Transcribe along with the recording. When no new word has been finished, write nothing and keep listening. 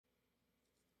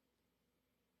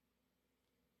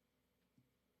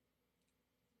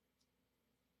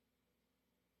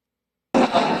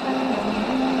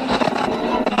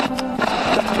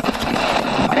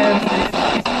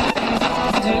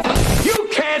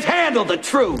handle the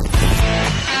truth.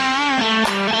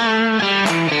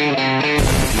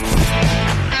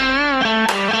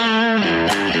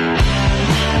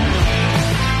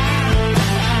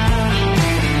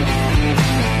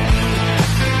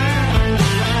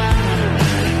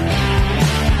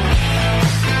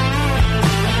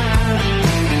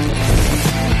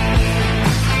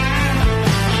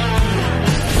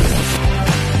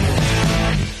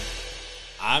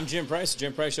 I'm Jim Price,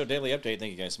 Jim Price Show Daily Update.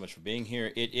 Thank you guys so much for being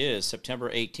here. It is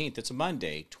September 18th. It's a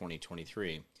Monday,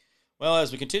 2023. Well,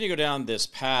 as we continue to go down this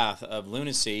path of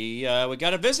lunacy, we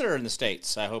got a visitor in the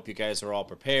States. I hope you guys are all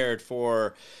prepared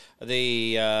for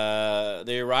the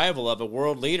arrival of a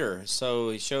world leader.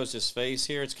 So he shows his face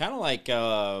here. It's kind of like,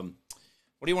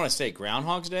 what do you want to say,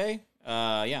 Groundhog's Day?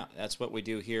 Yeah, that's what we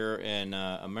do here in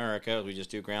America. We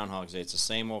just do Groundhog's Day. It's the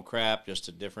same old crap, just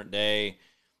a different day.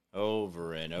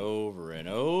 Over and over and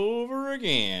over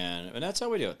again. And that's how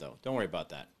we do it, though. Don't worry about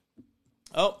that.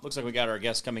 Oh, looks like we got our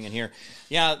guest coming in here.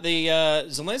 Yeah, the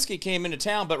Zelensky came into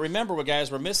town, but remember, guys,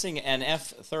 we're missing an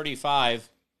F-35.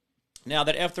 Now,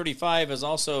 that F-35 is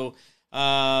also,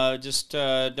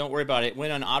 don't worry about it. It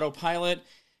went on autopilot,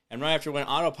 and right after it went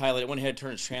autopilot, it went ahead and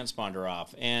turned its transponder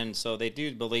off. And so they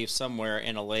do believe somewhere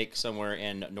in a lake, somewhere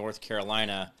in North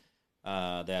Carolina,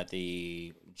 that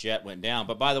the jet went down.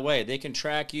 But by the way, they can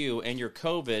track you and your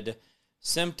COVID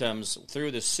symptoms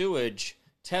through the sewage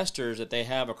testers that they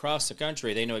have across the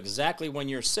country. They know exactly when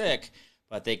you're sick,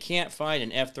 but they can't find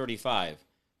an F-35.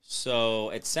 So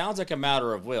it sounds like a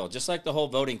matter of will. Just like the whole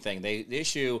voting thing. They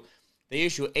issue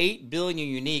 8 billion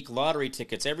unique lottery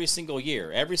tickets every single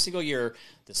year. Every single year,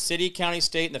 the city, county,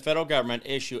 state, and the federal government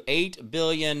issue 8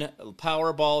 billion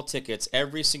Powerball tickets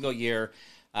every single year.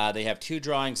 They have 2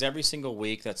 drawings every single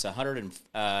week. That's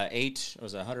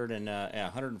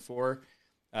 104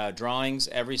 drawings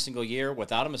every single year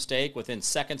without a mistake. Within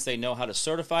seconds, they know how to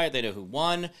certify it. They know who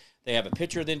won. They have a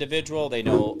picture of the individual. They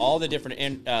know all the different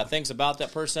things about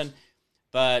that person.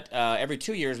 But every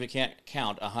 2 years, we can't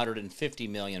count 150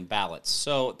 million ballots.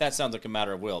 So that sounds like a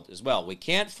matter of will as well. We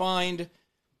can't find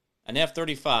an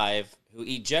F-35 who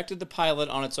ejected the pilot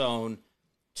on its own,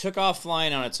 took off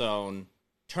flying on its own,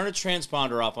 turn a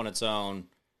transponder off on its own,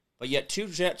 but yet 2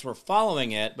 jets were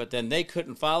following it, but then they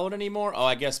couldn't follow it anymore. Oh,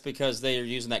 I guess because they are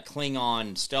using that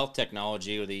Klingon stealth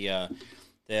technology, or where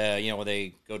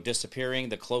they go disappearing,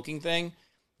 the cloaking thing.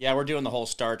 Yeah, we're doing the whole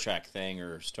Star Trek thing,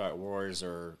 or Star Wars,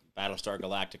 or Battlestar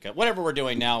Galactica, whatever we're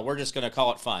doing now. We're just going to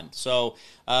call it fun. So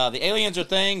the aliens are a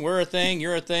thing, we're a thing,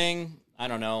 you're a thing. I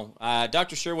don't know.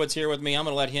 Dr. Sherwood's here with me. I'm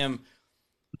going to let him.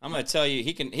 I'm going to tell you,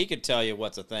 he could tell you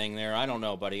what's a thing there. I don't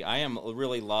know, buddy. I am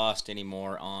really lost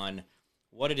anymore on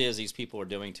what it is these people are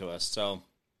doing to us. So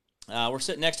we're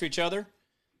sitting next to each other.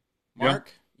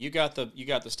 Mark, you got the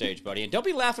stage, buddy. And don't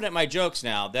be laughing at my jokes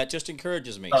now. That just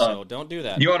encourages me, so don't do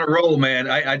that. You're on a roll, man.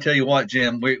 I tell you what,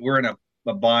 Jim, we're in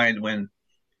a bind when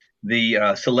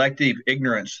the selective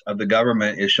ignorance of the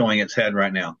government is showing its head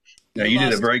right now. You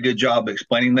did a very good job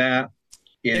explaining that.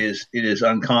 It is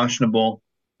unconscionable.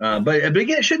 But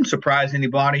again, it shouldn't surprise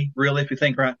anybody, really, if you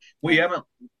think right. We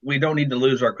don't need to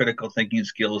lose our critical thinking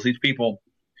skills. These people,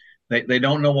 they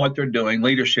don't know what they're doing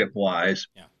leadership wise,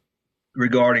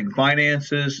 regarding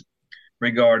finances,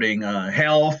 regarding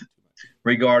health,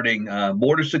 regarding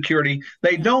border security.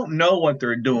 They don't know what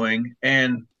they're doing,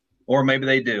 or maybe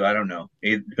they do. I don't know.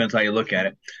 It depends how you look at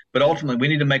it. But ultimately, we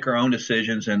need to make our own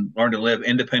decisions and learn to live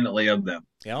independently of them.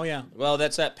 Oh, yeah. Well,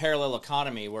 that's that parallel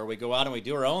economy where we go out and we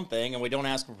do our own thing and we don't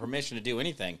ask for permission to do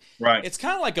anything. Right. It's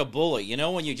kind of like a bully.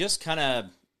 When you just kind of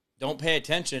don't pay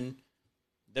attention,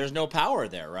 there's no power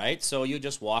there, right? So you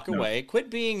just walk away. Quit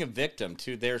being a victim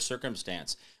to their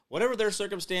circumstance. Whatever their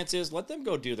circumstance is, let them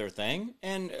go do their thing.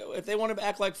 And if they want to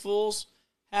act like fools,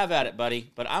 have at it, buddy.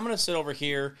 But I'm going to sit over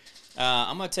here.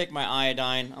 I'm going to take my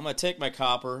iodine. I'm going to take my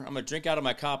copper. I'm going to drink out of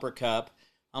my copper cup.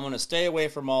 I'm going to stay away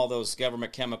from all those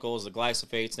government chemicals, the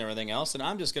glyphosates and everything else, and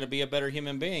I'm just going to be a better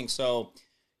human being. So,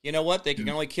 you know what? They can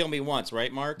only kill me once,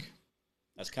 right, Mark?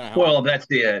 That's kind of how. Well, that's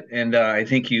it. And I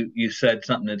think you said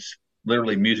something that's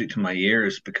literally music to my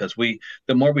ears, because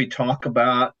the more we talk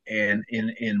about and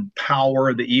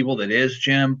empower the evil that is,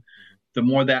 Jim, the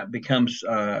more that becomes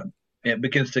it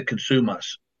begins to consume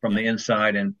us from the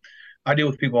inside. And I deal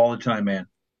with people all the time, man,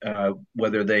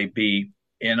 whether they be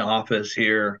in office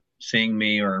here, seeing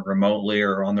me, or remotely,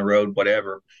 or on the road,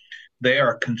 whatever. They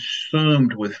are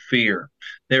consumed with fear.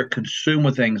 They're consumed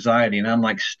with anxiety. And I'm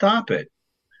like, stop it.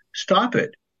 Stop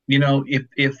it.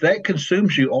 If that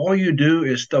consumes you, all you do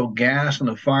is throw gas on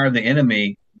the fire of the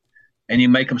enemy, and you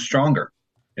make them stronger.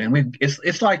 And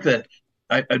it's like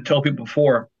I told people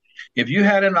before, if you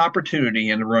had an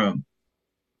opportunity in the room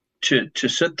to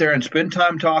sit there and spend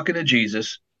time talking to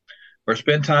Jesus or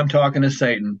spend time talking to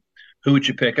Satan, who would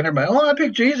you pick? And everybody, oh, I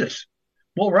pick Jesus.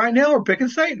 Well, right now we're picking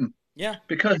Satan. Yeah.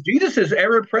 Because Jesus is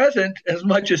ever present as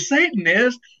much as Satan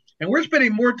is. And we're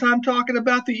spending more time talking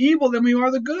about the evil than we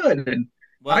are the good. And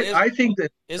well, I think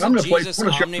that isn't Jesus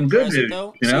omnipresent,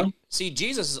 though? You know? See,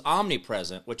 Jesus is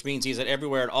omnipresent, which means he's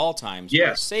everywhere at all times. Yeah.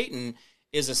 Where Satan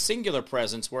is a singular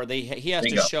presence where he has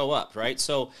to show up, right?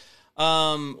 So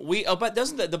but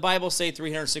doesn't the Bible say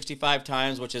 365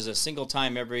 times, which is a single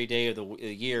time every day of the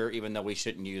year, even though we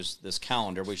shouldn't use this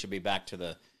calendar. We should be back to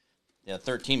the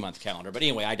 13-month calendar. But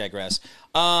anyway, I digress.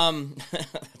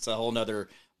 That's a whole nother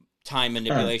time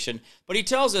manipulation. But he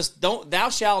tells us, thou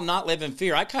shalt not live in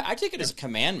fear. I take it as a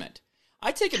commandment.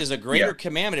 I take it as a greater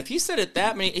commandment. If he said it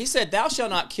that many, he said, thou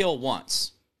shalt not kill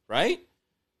once, right?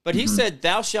 But he said,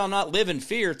 thou shalt not live in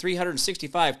fear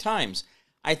 365 times.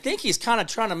 I think he's kind of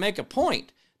trying to make a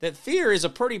point that fear is a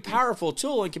pretty powerful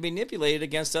tool and can be manipulated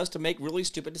against us to make really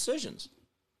stupid decisions.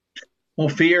 Well,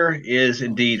 fear is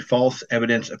indeed false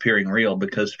evidence appearing real,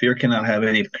 because fear cannot have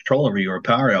any control over you or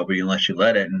power over you unless you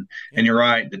let it. And you're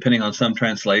right, depending on some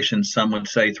translations, some would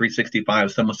say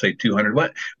 365, some would say 200.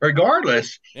 But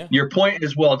regardless, your point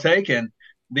is well taken.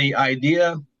 The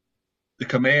idea, the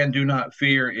command, do not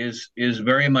fear, is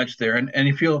very much there. And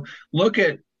if you look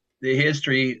at the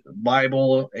history,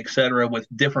 Bible, etc., with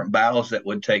different battles that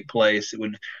would take place, it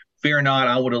would, fear not,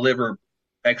 I will deliver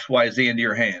XYZ into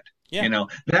your hand. Yeah. You know,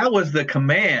 that was the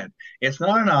command. It's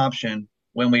not an option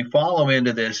when we follow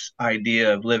into this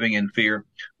idea of living in fear.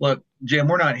 Look, Jim,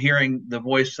 we're not hearing the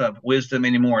voice of wisdom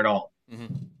anymore at all.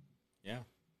 Mm-hmm. Yeah,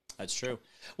 that's true.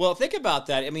 Well, think about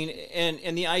that. I mean,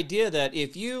 and the idea that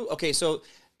so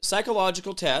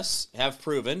psychological tests have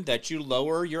proven that you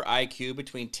lower your IQ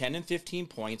between 10 and 15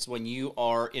 points when you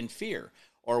are in fear,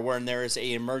 or when there is an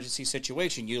emergency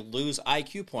situation, you lose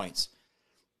IQ points.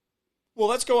 Well,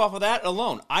 let's go off of that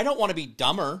alone. I don't want to be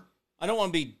dumber. I don't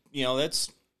want to be, that's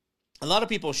a lot of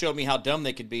people showed me how dumb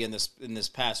they could be in this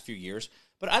past few years,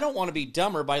 but I don't want to be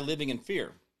dumber by living in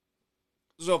fear.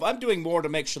 So if I'm doing more to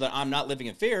make sure that I'm not living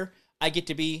in fear, I get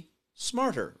to be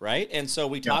smarter, right? And so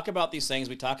we talk about these things,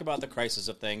 we talk about the crisis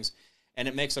of things, and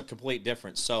it makes a complete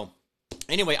difference. So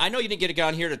anyway, I know you didn't get it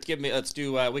on here to give me,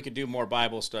 we could do more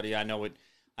Bible study. I know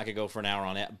I could go for an hour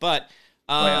on that, but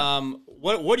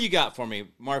what do you got for me,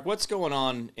 Mark? What's going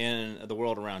on in the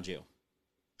world around you?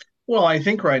 Well, I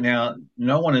think right now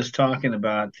no one is talking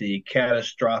about the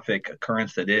catastrophic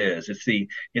occurrence that is.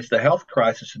 It's the health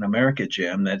crisis in America,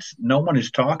 Jim. That's no one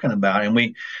is talking about, and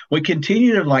we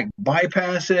continue to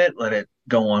bypass it, let it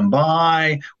go on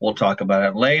by. We'll talk about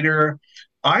it later.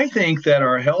 I think that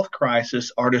our health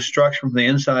crisis, our destruction from the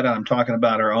inside out, I'm talking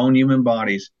about our own human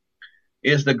bodies,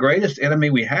 is the greatest enemy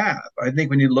we have. I think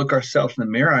we need to look ourselves in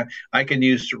the mirror. I can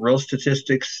use real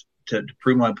statistics to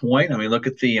prove my point. I mean, look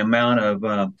at the amount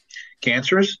of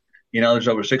cancers. There's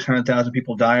over 600,000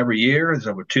 people die every year. There's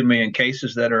over 2 million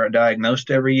cases that are diagnosed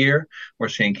every year. We're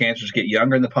seeing cancers get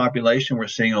younger in the population. We're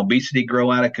seeing obesity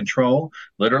grow out of control,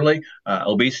 literally.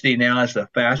 Obesity now is the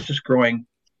fastest growing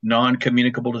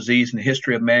non-communicable disease in the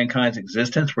history of mankind's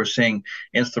existence. We're seeing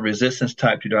insulin resistance,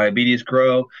 type 2 diabetes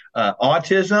grow.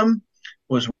 Autism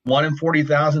was 1 in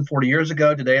 40,000 40 years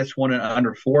ago. Today it's 1 in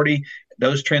under 40.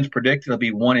 Those trends predict it'll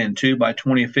be 1 in 2 by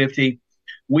 2050.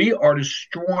 We are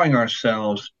destroying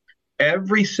ourselves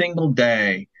every single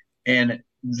day, and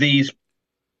these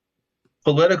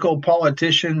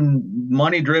politician,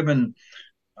 money-driven,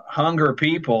 hunger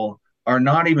people are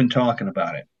not even talking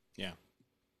about it. Yeah.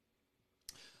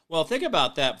 Well, think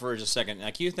about that for just a second.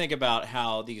 Like, you think about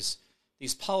how these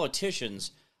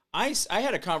politicians. I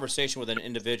had a conversation with an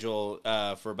individual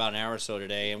for about an hour or so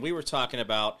today, and we were talking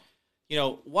about,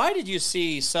 why did you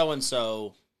see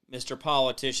so-and-so, Mr.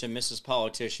 Politician, Mrs.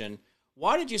 Politician,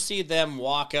 why did you see them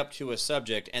walk up to a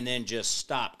subject and then just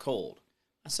stop cold?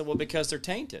 I said, well, because they're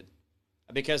tainted,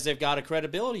 because they've got a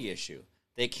credibility issue.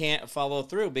 They can't follow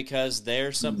through because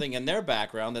there's something in their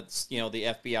background that's, the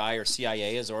FBI or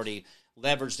CIA has already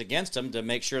leveraged against them to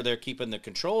make sure they're keeping the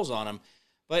controls on them.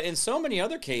 But in so many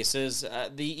other cases,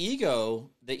 the ego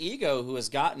who has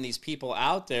gotten these people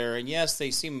out there, and yes,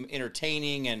 they seem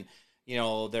entertaining, and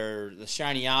they're the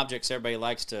shiny objects everybody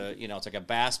likes to, it's like a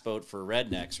bass boat for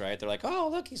rednecks, right? They're like, oh,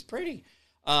 look, he's pretty.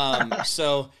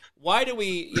 So why do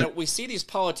we see these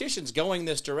politicians going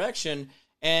this direction,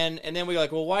 and then we're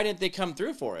like, well, why didn't they come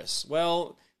through for us?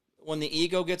 Well, when the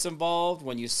ego gets involved,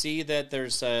 when you see that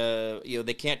there's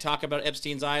they can't talk about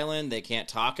Epstein's Island, they can't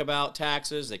talk about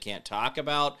taxes, they can't talk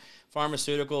about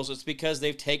pharmaceuticals, it's because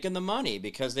they've taken the money,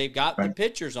 because they've got the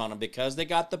pictures on them, because they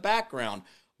got the background,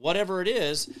 whatever it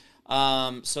is.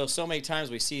 So many times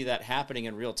we see that happening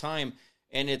in real time,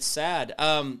 and it's sad.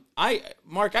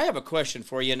 Mark, I have a question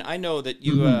for you, and I know that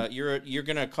you're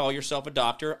going to call yourself a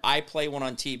doctor. I play one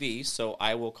on TV, so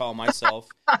I will call myself.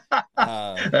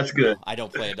 That's good. No, I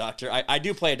don't play a doctor. I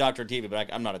do play a doctor on TV,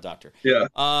 but I'm not a doctor. Yeah.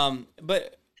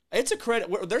 But it's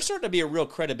there's starting to be a real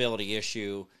credibility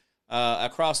issue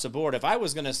across the board. If I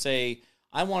was going to say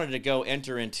I wanted to go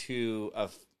enter into a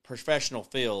professional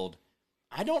field,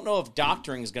 I don't know if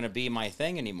doctoring is going to be my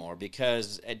thing anymore,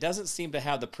 because it doesn't seem to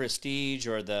have the prestige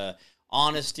or the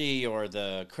honesty or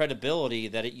the credibility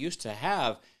that it used to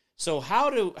have. So how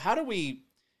do we?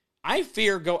 I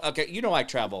fear okay, I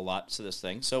travel a lot to this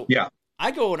thing. So yeah.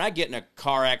 I go and I get in a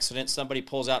car accident, somebody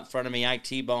pulls out in front of me, I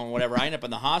T-bone, whatever. I end up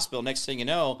in the hospital. Next thing you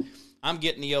know, I'm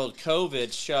getting the old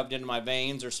COVID shoved into my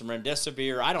veins or some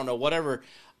remdesivir, I don't know, whatever.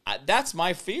 That's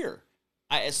my fear.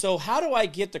 So how do I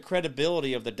get the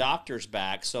credibility of the doctors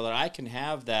back so that I can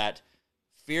have that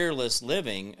fearless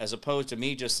living, as opposed to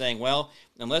me just saying, well,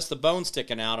 unless the bone's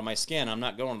sticking out of my skin, I'm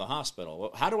not going to the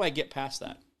hospital. How do I get past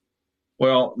that?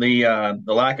 Well, the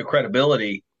lack of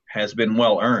credibility has been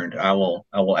well earned. I will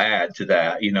add to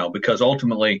that, because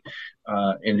ultimately,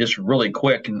 and just really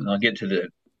quick, and I'll get to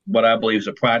what I believe is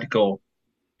a practical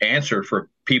answer for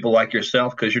people like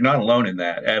yourself, because you're not alone in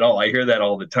that at all. I hear that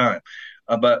all the time.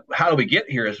 But how do we get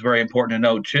here is very important to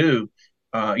know too.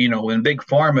 When Big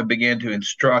Pharma began to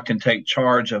instruct and take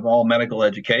charge of all medical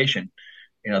education,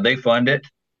 they fund it,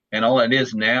 and all it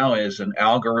is now is an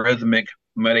algorithmic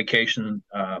medication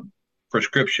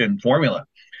prescription formula.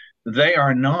 They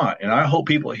are not, and I hope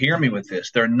people hear me with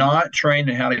this, they're not trained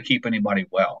in how to keep anybody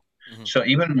well. Mm-hmm. So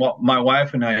even what my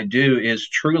wife and I do is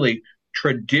truly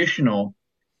traditional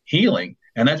healing,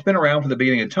 and that's been around from the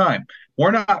beginning of time.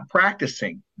 We're not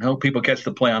practicing. I hope people catch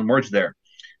the play on words there.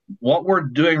 What we're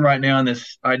doing right now in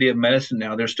this idea of medicine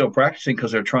now, they're still practicing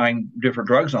because they're trying different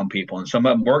drugs on people, and some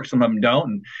of them work, some of them don't.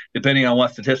 And depending on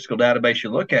what statistical database you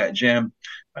look at, Jim,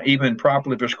 even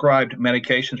properly prescribed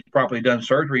medications, properly done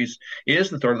surgeries is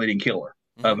the third leading killer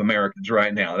of Americans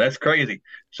right now. That's crazy.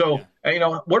 So,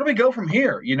 where do we go from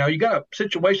here? You got a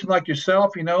situation like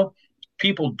yourself,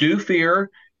 people do fear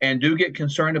and do get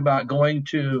concerned about going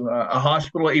to a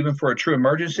hospital, even for a true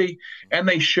emergency, and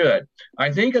they should.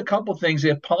 I think a couple things,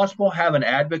 if possible, have an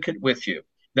advocate with you.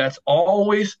 That's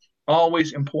always,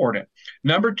 always important.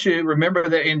 Number two, remember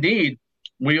that indeed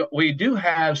we do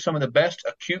have some of the best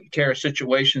acute care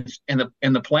situations in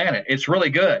the planet. It's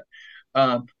really good.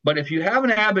 But if you have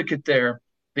an advocate there,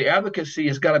 the advocacy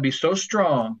has got to be so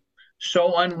strong,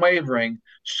 so unwavering,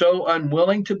 so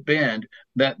unwilling to bend,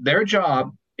 that their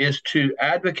job is to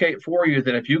advocate for you,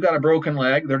 that if you got a broken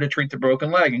leg, they're to treat the broken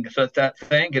leg and set that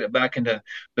thing, get it back into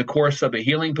the course of a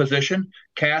healing position,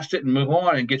 cast it and move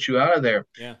on and get you out of there.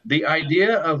 Yeah. The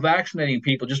idea of vaccinating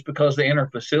people just because they enter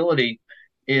a facility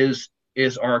is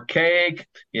archaic.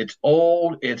 It's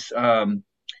old. It's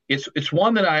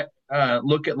one that I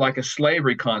look at like a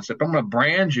slavery concept. I'm going to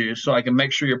brand you so I can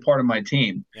make sure you're part of my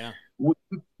team. Yeah.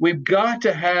 We've got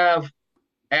to have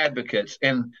advocates.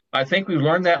 And I think we've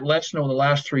learned that lesson over the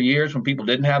last 3 years when people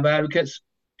didn't have advocates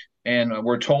and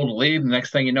were told to leave. The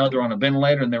next thing you know, they're on a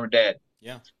ventilator and they were dead.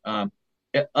 Yeah.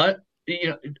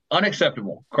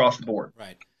 Unacceptable across the board.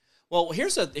 Right. Well,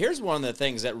 here's one of the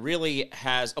things that really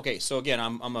has, okay, so again,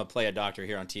 I'm going to play a doctor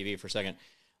here on TV for a second.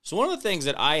 So one of the things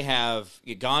that I have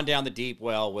gone down the deep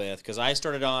well with, because I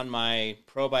started on my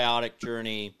probiotic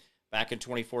journey back in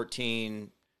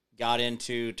 2014, got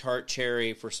into tart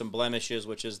cherry for some blemishes,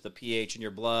 which is the pH in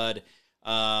your blood.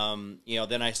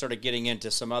 Then I started getting into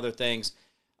some other things.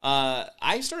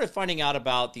 I started finding out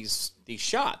about these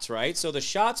shots, right? So the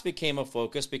shots became a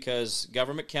focus because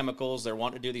government chemicals, they're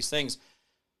wanting to do these things.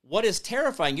 What is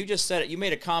terrifying, you just said it, you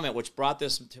made a comment which brought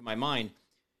this to my mind.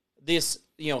 This,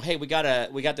 hey, we got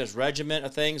this regiment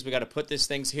of things, we got to put these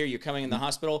things here, you're coming in the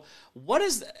hospital.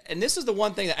 And this is the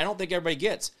one thing that I don't think everybody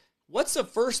gets. What's the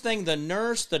first thing the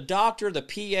nurse, the doctor, the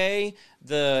PA,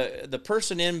 the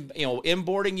person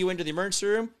inboarding you into the emergency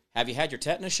room? Have you had your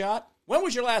tetanus shot? When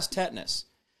was your last tetanus?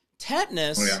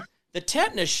 The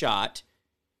tetanus shot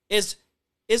is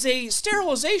a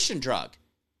sterilization drug.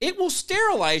 It will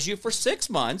sterilize you for 6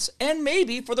 months and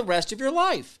maybe for the rest of your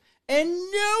life. And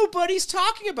nobody's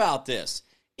talking about this.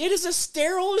 It is a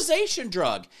sterilization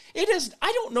drug. It is,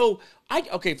 I don't know.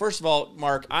 Okay, first of all,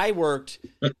 Mark, I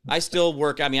still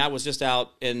work. I mean, I was just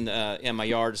out in my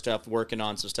yard and stuff, working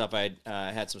on some stuff. I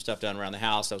had some stuff done around the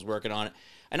house. I was working on it.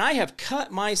 And I have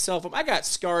cut myself up. I got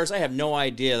scars I have no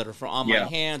idea that are on my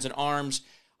hands and arms.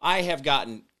 I have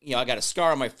gotten, I got a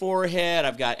scar on my forehead.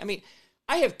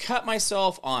 I have cut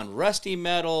myself on rusty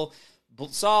metal,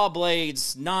 saw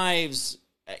blades, knives,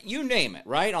 you name it,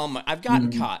 right? I've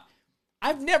gotten caught.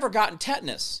 I've never gotten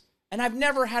tetanus, and I've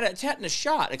never had a tetanus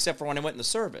shot except for when I went in the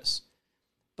service.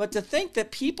 But to think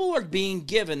that people are being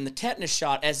given the tetanus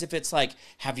shot as if it's like,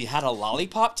 have you had a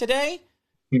lollipop today?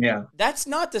 Yeah. That's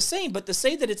not the same. But to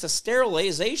say that it's a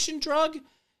sterilization drug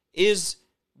is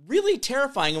really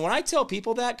terrifying. And when I tell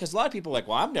people that, because a lot of people are like,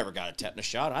 well, I've never got a tetanus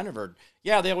shot.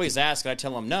 They always ask, and I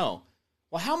tell them no.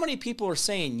 Well, how many people are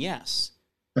saying yes?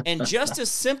 And just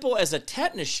as simple as a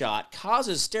tetanus shot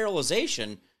causes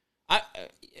sterilization,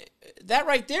 that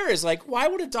right there is like, why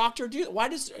would a doctor do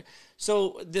that?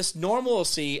 So this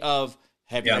normalcy of,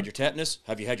 have you had your tetanus?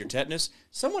 Have you had your tetanus?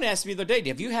 Someone asked me the other day,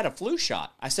 have you had a flu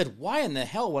shot? I said, why in the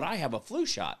hell would I have a flu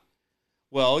shot?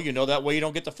 Well, that way you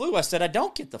don't get the flu. I said, I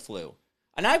don't get the flu.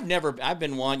 And I've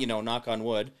been one, knock on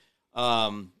wood. I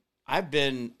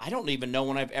don't even know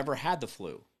when I've ever had the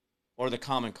flu or the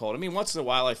common cold. I mean, once in a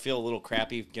while I feel a little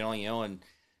crappy, and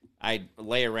I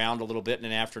lay around a little bit in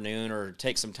an afternoon or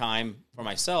take some time for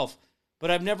myself, but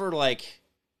I've never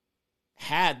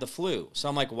had the flu. So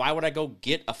I'm like, why would I go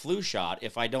get a flu shot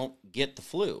if I don't get the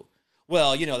flu?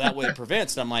 Well, that way it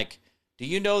prevents. And I'm like, do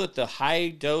you know that the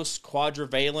high-dose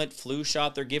quadrivalent flu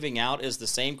shot they're giving out is the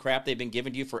same crap they've been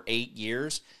giving to you for 8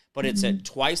 years, but it's at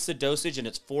twice the dosage and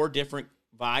it's 4 different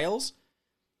vials?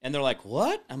 And they're like,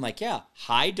 what? I'm like, yeah,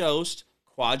 high-dose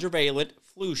quadrivalent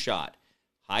flu shot.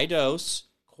 High-dose,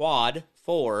 quad,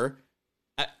 4.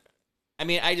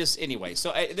 Anyway,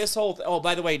 so this whole,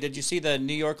 by the way, did you see the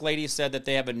New York lady said that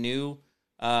they have a new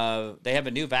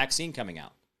vaccine coming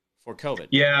out for COVID?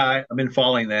 Yeah, I've been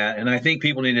following that. And I think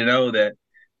people need to know that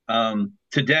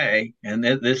today, and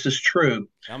this is true.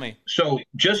 Tell me. So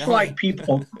just like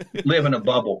people live in a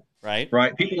bubble, right?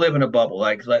 People live in a bubble.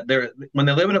 Like when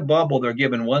they live in a bubble, they're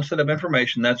given one set of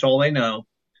information. That's all they know.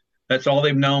 That's all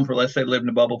they've known for, let's say, lived in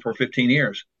a bubble for 15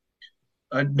 years.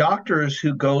 Doctors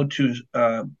who go to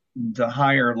the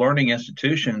higher learning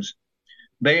institutions,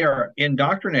 they are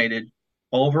indoctrinated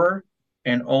over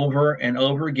and over and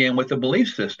over again with a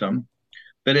belief system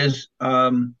that is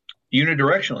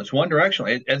unidirectional. It's one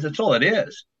directional. It's all it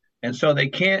is. And so they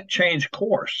can't change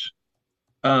course.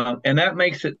 And that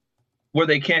makes it where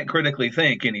they can't critically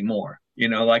think anymore.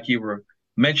 Like you were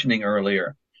mentioning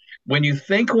earlier, when you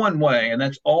think one way and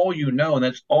that's all you know, and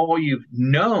that's all you've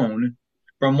known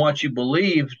from what you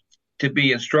believe to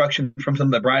be instruction from some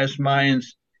of the brightest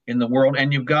minds in the world,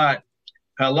 and you've got,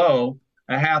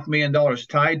 $500,000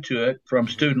 tied to it from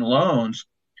student loans,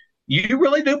 you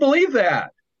really do believe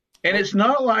that. And it's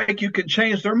not like you can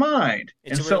change their mind.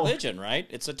 It's a religion, right?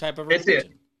 It's a type of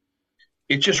religion.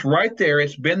 It's just right there.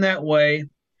 It's been that way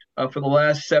for the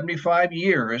last 75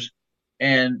 years.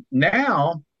 And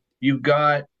now you've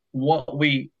got what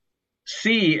we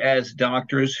see as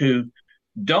doctors who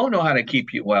don't know how to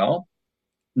keep you well,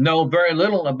 know very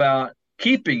little about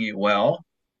keeping you well,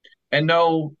 and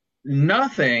know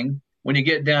nothing when you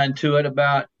get down to it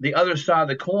about the other side of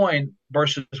the coin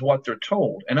versus what they're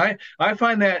told. And I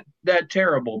find that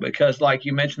terrible because, like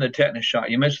you mentioned the tetanus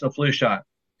shot, you mentioned the flu shot.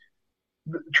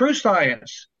 True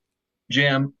science,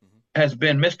 Jim, has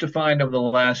been misdefined over the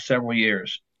last several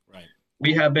years. Right.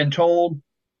 We have been told,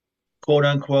 quote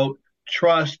unquote,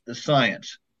 trust the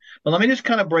science. But let me just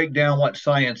kind of break down what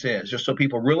science is, just so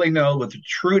people really know what the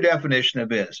true definition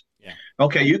of is. Yeah.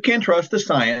 Okay, you can trust the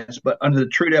science, but under the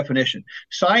true definition,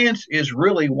 science is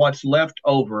really what's left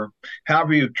over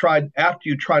after you tried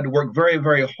to work very,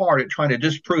 very hard at trying to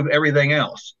disprove everything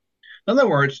else. In other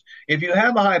words, if you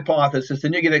have a hypothesis,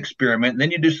 then you get an experiment,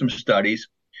 then you do some studies,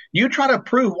 you try to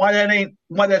prove why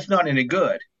that's not any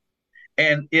good.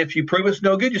 And if you prove it's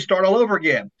no good, you start all over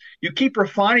again. You keep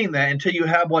refining that until you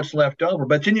have what's left over,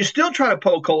 but then you still try to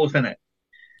poke holes in it.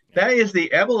 That is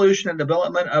the evolution and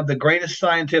development of the greatest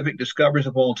scientific discoveries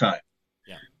of all time.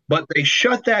 Yeah. But they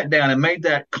shut that down and made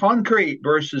that concrete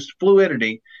versus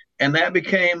fluidity, and that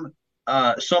became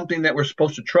something that we're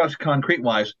supposed to trust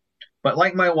concrete-wise. But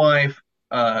like my wife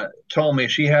told me,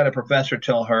 she had a professor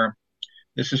tell her,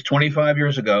 this is 25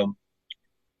 years ago,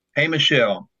 hey,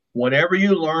 Michelle, whatever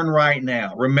you learn right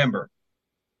now, remember,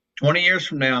 20 years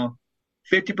from now,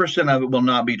 50% of it will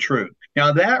not be true.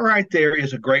 Now, that right there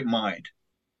is a great mind.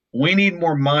 We need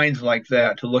more minds like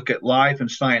that to look at life and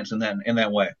science in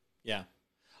that way. Yeah.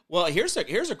 Well, here's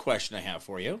a question I have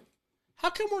for you. How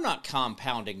come we're not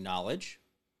compounding knowledge?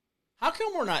 How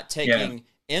come we're not taking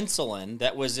insulin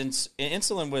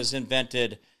insulin was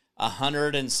invented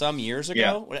 100 and some years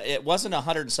ago? Yeah. It wasn't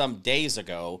 100 and some days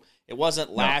ago. It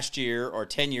wasn't last year or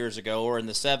 10 years ago or in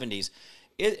the 70s.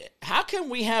 How come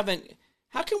we haven't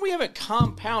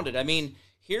compounded? I mean,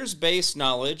 here's base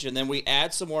knowledge, and then we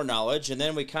add some more knowledge, and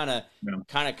then we kind of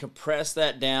compress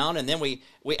that down, and then we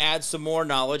add some more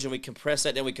knowledge, and we compress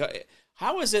that.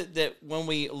 How is it that when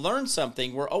we learn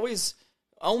something, we're always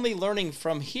only learning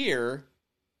from here,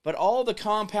 but all the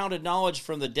compounded knowledge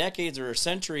from the decades or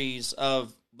centuries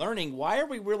of learning, why are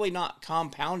we really not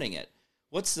compounding it?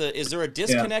 Is there a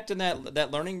disconnect in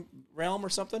that learning realm or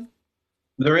something?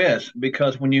 There is,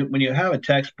 because when you have a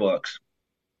textbook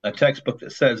that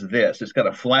says this, it's got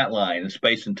a flat line in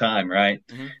space and time, right?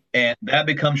 Mm-hmm. And that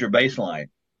becomes your baseline.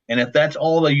 And if that's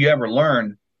all that you ever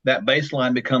learn, that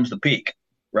baseline becomes the peak,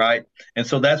 right? And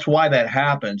so that's why that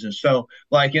happens. And so,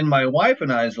 like in my wife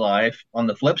and I's life, on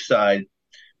the flip side,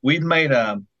 we've made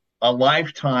a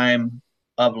lifetime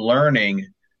of learning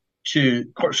to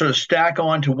sort of stack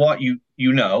on to what you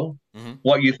know, mm-hmm.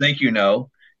 what you think you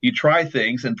know. You try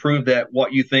things and prove that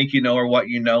what you think you know or what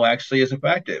you know actually is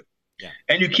effective. Yeah.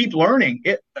 And you keep learning.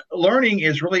 Learning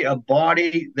is really a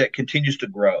body that continues to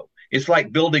grow. It's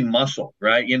like building muscle,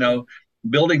 right?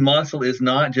 Building muscle is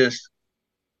not just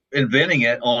inventing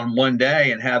it on one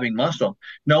day and having muscle.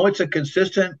 No, it's a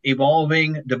consistent,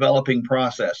 evolving, developing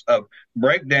process of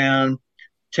breakdown,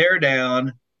 tear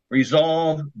down,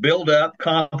 resolve, build up,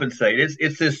 compensate.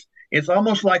 It's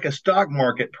almost like a stock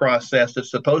market process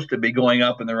that's supposed to be going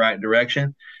up in the right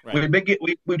direction. Right.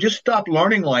 We just stopped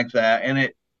learning like that, and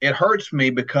it hurts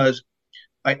me because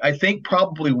I think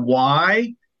probably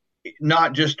why,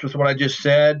 not just with what I just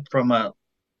said from a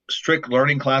strict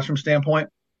learning classroom standpoint,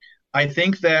 I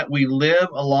think that we live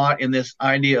a lot in this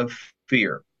idea of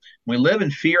fear. When we live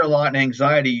in fear a lot and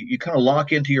anxiety, you kind of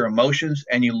lock into your emotions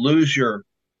and you lose your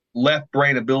left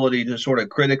brain ability to sort of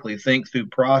critically think through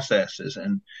processes.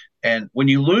 And when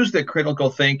you lose the critical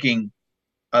thinking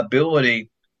ability,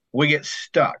 we get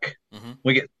stuck. Mm-hmm.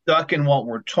 We get stuck in what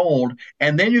we're told,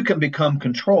 and then you can become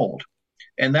controlled.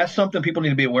 And that's something people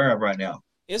need to be aware of right now.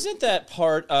 Isn't that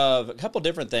part of a couple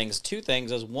different things? Two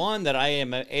things is, one, that I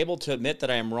am able to admit that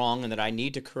I am wrong and that I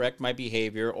need to correct my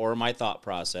behavior or my thought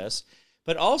process.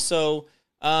 But also,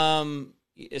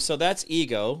 so that's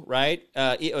ego, right?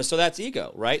 So that's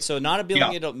ego, right? So not being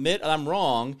able to admit I'm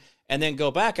wrong and then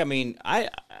go back. I mean, I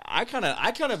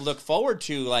kind of look forward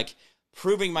to like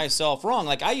proving myself wrong.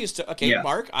 Like I used to,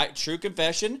 Mark, true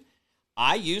confession.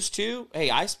 I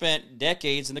spent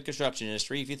decades in the construction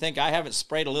industry. If you think I haven't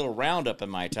sprayed a little Roundup in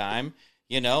my time,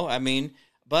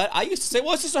 but I used to say,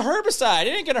 well, it's just a herbicide. It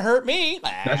ain't going to hurt me.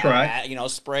 That's right.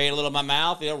 Spray a little in my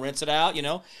mouth, rinse it out,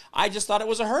 I just thought it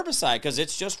was a herbicide because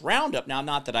it's just Roundup. Now,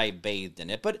 not that I bathed in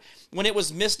it, but when it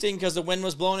was misting because the wind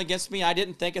was blowing against me, I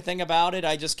didn't think a thing about it.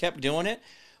 I just kept doing it.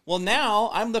 Well,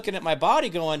 now I'm looking at my body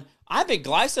going, I've been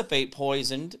glyphosate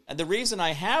poisoned. And the reason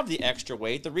I have the extra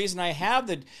weight, the reason I have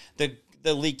the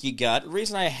leaky gut, the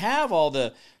reason I had all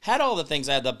the things,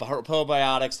 I had the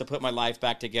probiotics to put my life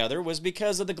back together, was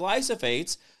because of the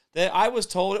glyphosates that I was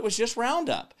told it was just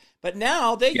Roundup. But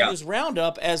now they use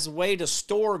Roundup as a way to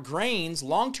store grains,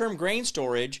 long-term grain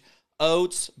storage,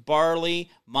 oats, barley,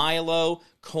 milo,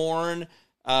 corn,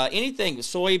 anything,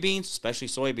 soybeans, especially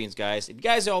soybeans, guys. If you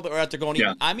guys all are out there going,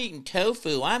 I'm eating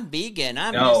tofu, I'm vegan,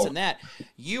 I'm this and that,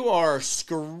 you are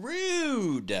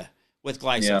screwed with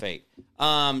glyphosate.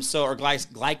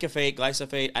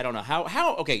 Glyphosate, I don't know.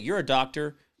 How okay, you're a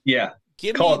doctor. Yeah.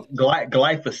 Call it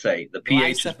glyphosate. The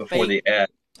pH is before the S.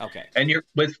 Okay. And you're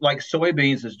with like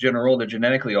soybeans as general, they're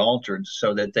genetically altered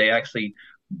so that they actually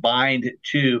bind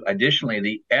to additionally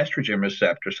the estrogen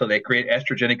receptor. So they create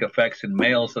estrogenic effects in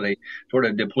males, so they sort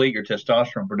of deplete your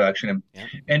testosterone production.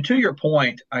 And to your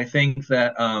point, I think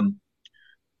that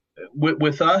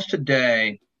with us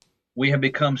today, we have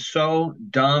become so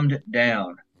dumbed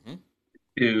down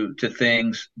to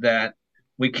things that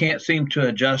we can't seem to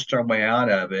adjust our way out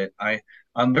of it.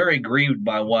 I'm very grieved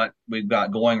by what we've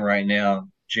got going right now,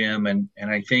 Jim, and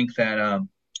I think that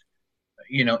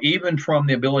even from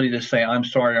the ability to say I'm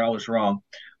sorry, I was wrong.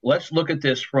 Let's look at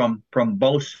this from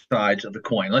both sides of the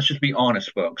coin. Let's just be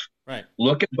honest, folks. Right.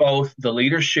 Look at both the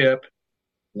leadership,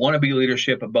 wannabe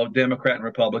leadership of both Democrat and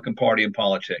Republican Party in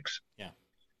politics. Yeah.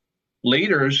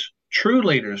 Leaders, true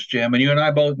leaders, Jim, and you and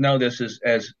I both know this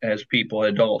as people,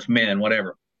 adults, men,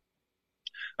 whatever.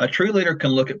 A true leader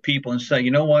can look at people and say,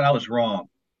 you know what, I was wrong.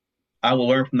 I will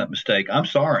learn from that mistake. I'm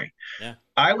sorry. Yeah.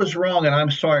 I was wrong and I'm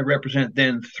sorry represent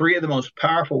then three of the most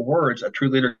powerful words a true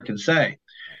leader can say.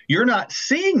 You're not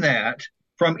seeing that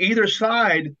from either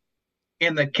side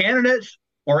in the candidates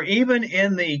or even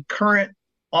in the current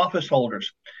office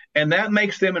holders. And that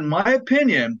makes them, in my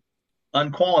opinion,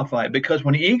 unqualified, because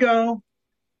when ego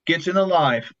gets into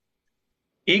life,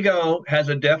 ego has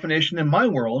a definition in my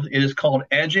world. It is called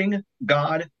edging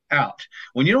God out.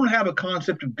 When you don't have a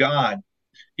concept of God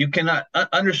You cannot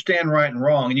understand right and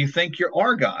wrong, and you think you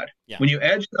are God. Yeah. When you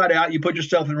edge God out, you put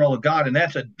yourself in the role of God, and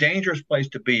that's a dangerous place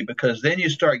to be, because then you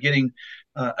start getting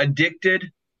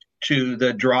addicted to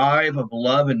the drive of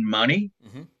love and money,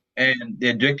 Mm-hmm. and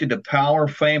addicted to power,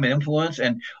 fame, and influence,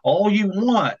 and all you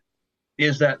want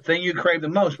is that thing you crave the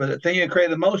most. But the thing you crave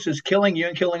the most is killing you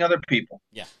and killing other people.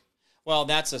 Yeah. Well,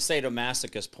 that's a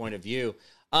sadomasochist point of view.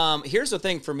 Here's the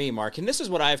thing for me, Mark, and this is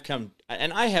what I've come,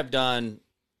 and I have done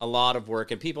a lot of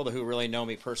work, and people who really know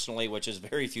me personally, which is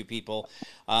very few people,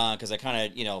 because I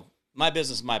kind of, my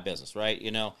business, right?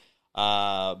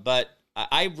 But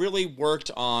I really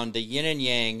worked on the yin and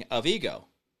yang of ego.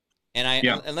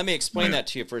 And let me explain that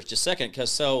to you for just a second,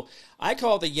 because so I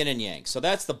call it the yin and yang. So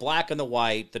that's the black and the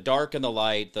white, the dark and the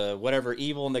light, the whatever,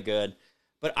 evil and the good.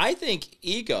 But I think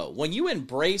ego, when you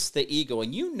embrace the ego,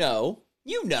 and you know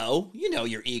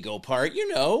your ego part, you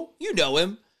know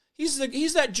him. He's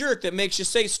that jerk that makes you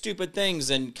say stupid things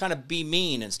and kind of be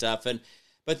mean and stuff.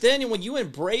 But then when you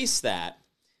embrace that,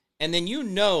 and then you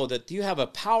know that you have a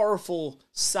powerful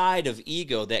side of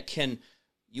ego that can,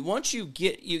 once you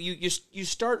get you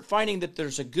start finding that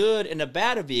there's a good and a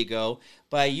bad of ego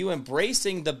by you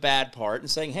embracing the bad part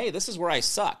and saying, hey, this is where I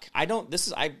suck. This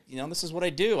is what I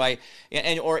do.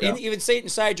 Even say it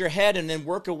inside your head and then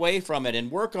work away from it and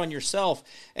work on yourself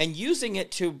and using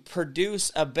it to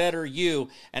produce a better you.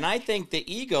 And I think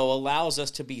the ego allows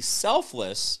us to be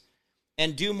selfless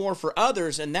and do more for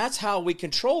others, and that's how we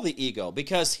control the ego.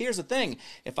 Because here's the thing,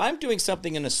 if I'm doing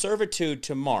something in a servitude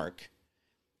to Mark,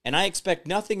 and I expect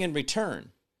nothing in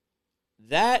return,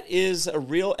 that is a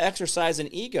real exercise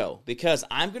in ego, because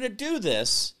I'm going to do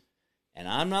this, and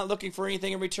I'm not looking for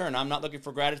anything in return. I'm not looking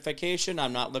for gratification.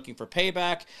 I'm not looking for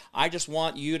payback. I just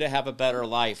want you to have a better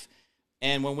life.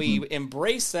 And when we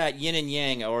embrace that yin and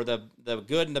yang, or the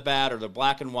good and the bad, or the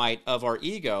black and white of our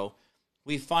ego,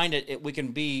 we find we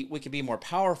can be more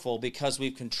powerful, because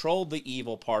we've controlled the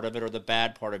evil part of it, or the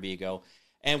bad part of ego,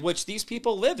 and which these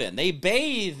people live in. They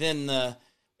bathe in the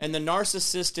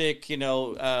narcissistic,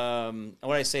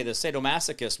 the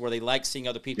sadomasochist, where they like seeing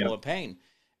other people in pain.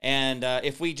 And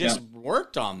if we just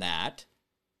worked on that,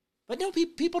 but no,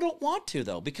 people don't want to,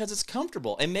 though, because it's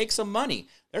comfortable. It makes them money.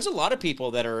 There's a lot of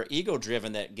people that are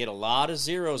ego-driven that get a lot of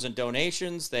zeros in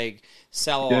donations. They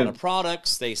sell a lot of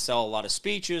products. They sell a lot of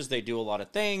speeches. They do a lot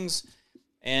of things.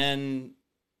 And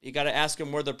you got to ask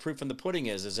them where the proof in the pudding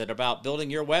is. Is it about building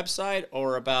your website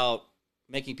or about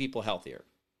making people healthier?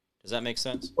 Does that make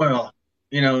sense? Well,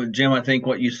 Jim, I think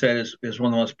what you said is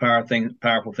one of the most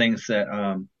powerful things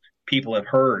that people have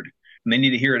heard. And they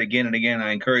need to hear it again and again.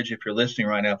 I encourage you, if you're listening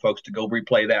right now, folks, to go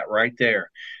replay that right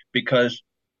there. Because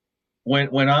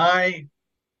when I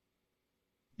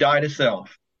die to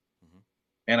self,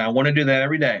 and I want to do that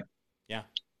every day,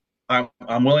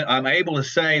 I'm able to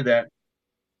say that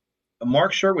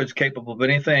Mark Sherwood's capable of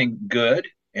anything good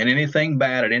and anything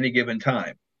bad at any given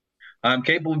time. I'm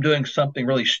capable of doing something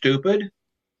really stupid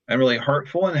and really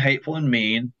hurtful and hateful and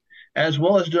mean, as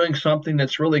well as doing something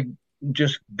that's really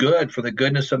just good for the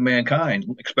goodness of mankind,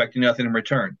 expecting nothing in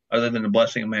return other than the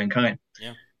blessing of mankind.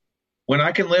 Yeah. When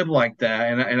I can live like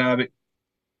that,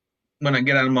 when I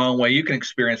get out of my own way, you can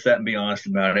experience that and be honest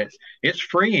about it. It's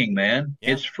freeing, man.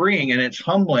 Yeah. It's freeing, and it's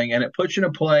humbling, and it puts you in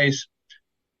a place,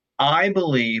 I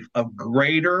believe, of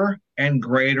greater and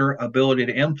greater ability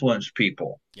to influence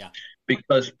people. Yeah.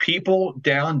 Because people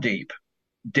down deep,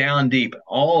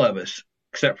 all of us,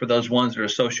 except for those ones that are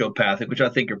sociopathic, which I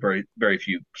think are very, very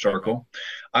few circle.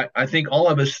 I think all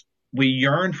of us, we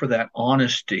yearn for that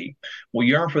honesty. We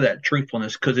yearn for that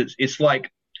truthfulness, because it's like,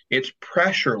 it's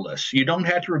pressureless. You don't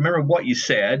have to remember what you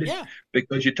said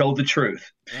because you told the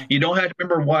truth. Yeah. You don't have to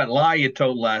remember what lie you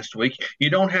told last week. You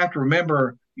don't have to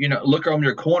remember, look over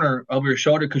your corner, over your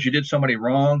shoulder because you did somebody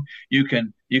wrong. You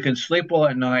can sleep well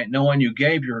at night knowing you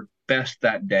gave your best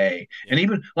that day. Yeah. And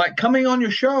even like coming on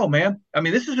your show, man. I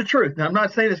mean, this is the truth. Now, I'm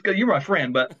not saying this because you're my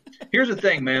friend, but here's the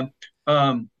thing, man.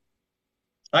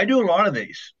 I do a lot of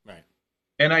these. Right.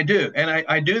 And I do. And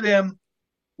I do them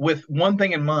with one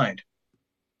thing in mind.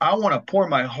 I want to pour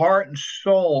my heart and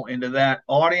soul into that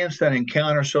audience, that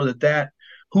encounter, so that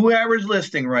whoever's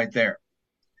listening right there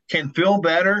can feel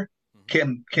better,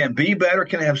 can be better,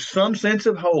 can have some sense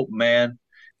of hope, man.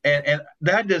 And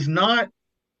that does not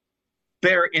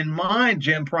bear in mind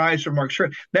Jim Price or Mark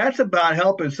Sherwood. That's about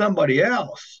helping somebody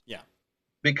else. Yeah.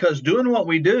 Because doing what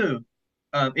we do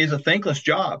is a thankless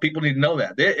job. People need to know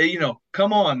that.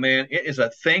 Come on, man. It is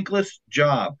a thankless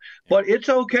job, but it's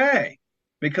okay,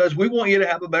 because we want you to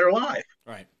have a better life.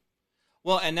 Right.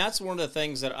 Well, and that's one of the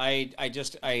things that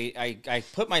I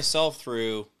put myself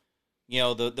through,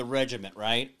 the regiment,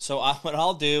 right? So what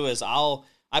I'll do is I'll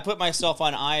I put myself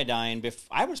on iodine.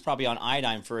 I was probably on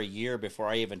iodine for a year before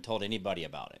I even told anybody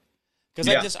about it.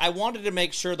 Because I wanted to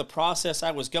make sure the process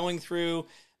I was going through,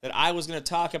 that I was going to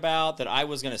talk about, that I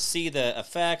was going to see the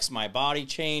effects, my body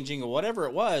changing, or whatever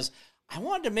it was. I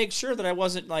wanted to make sure that I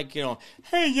wasn't like,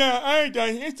 hey, yeah,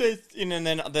 iodine, and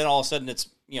then all of a sudden it's,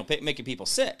 making people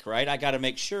sick, right? I got to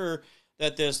make sure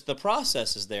that the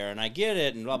process is there, and I get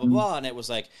it, and blah, blah, blah. And it was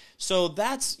like, so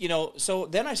that's, so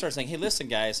then I started saying, hey, listen,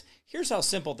 guys, here's how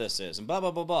simple this is, and blah,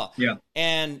 blah, blah, blah. Yeah.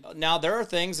 And now there are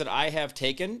things that I have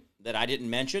taken that I didn't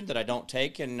mention that I don't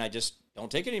take, and I just don't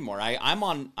take it anymore. I'm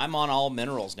on all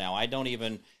minerals now. I don't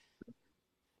even,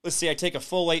 let's see, I take a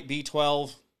folate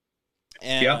B12,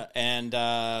 and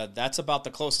that's about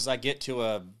the closest I get to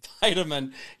a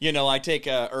vitamin. I take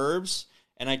herbs,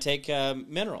 and I take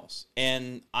minerals.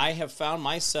 And I have found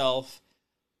myself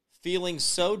feeling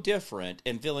so different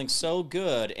and feeling so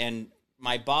good. And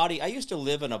my body, I used to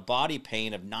live in a body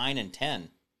pain of 9 and 10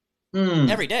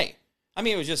 every day. I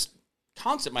mean, it was just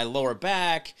constant. My lower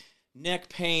back, neck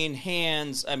pain,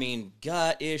 hands,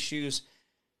 gut issues.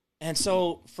 And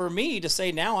so for me to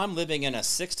say now I'm living in a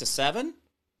 6 to 7,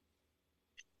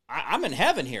 I'm in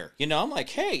heaven here. I'm like,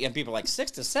 hey, and people are like,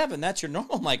 6 to 7, that's your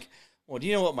normal. I'm like, well, do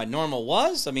you know what my normal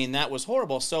was? That was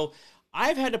horrible. So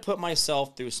I've had to put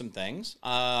myself through some things.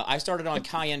 I started on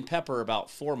cayenne pepper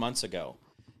about 4 months ago,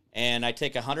 and I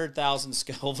take 100,000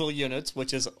 Scoville units,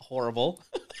 which is horrible.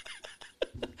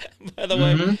 By the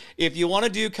way, if you want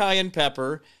to do cayenne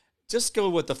pepper, just go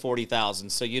with the 40,000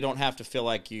 so you don't have to feel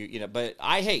like but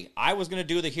I was going to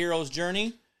do the hero's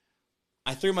journey.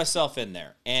 I threw myself in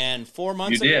there. And 4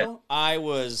 months ago,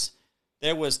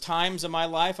 there was times in my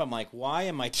life I'm like, why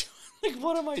am I doing,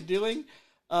 what am I doing?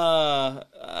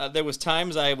 There was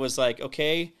times I was like,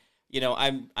 okay,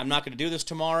 I'm not going to do this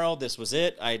tomorrow. This was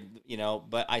it.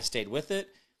 But I stayed with it.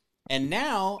 And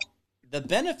now the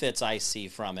benefits I see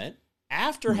from it,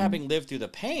 after having lived through the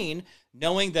pain,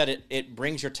 knowing that it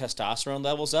brings your testosterone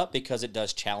levels up because it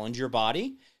does challenge your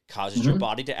body, causes your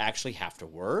body to actually have to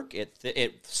work.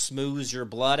 It smooths your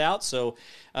blood out, so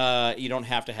you don't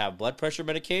have to have blood pressure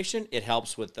medication. It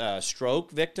helps with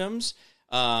stroke victims.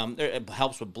 It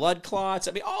helps with blood clots.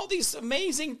 All these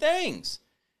amazing things.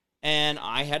 And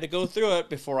I had to go through it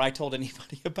before I told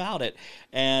anybody about it.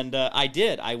 And I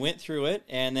did. I went through it,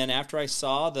 and then after I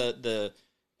saw the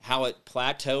how it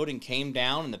plateaued and came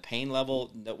down and the pain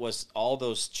level that was all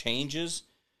those changes,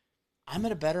 I'm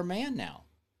a better man now.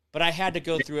 But I had to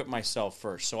go through it myself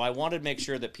first. So I wanted to make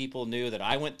sure that people knew that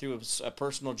I went through a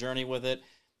personal journey with it.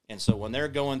 And so when they're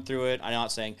going through it, I'm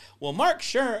not saying, well, Mark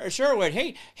Sherwood,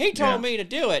 he told me to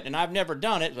do it, and I've never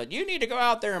done it, but you need to go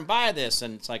out there and buy this.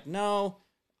 And it's like, no,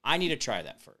 I need to try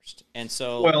that first. And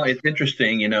so... Well, it's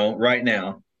interesting, right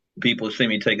now, people see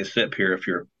me take a sip here if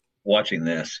you're watching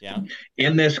this. Yeah.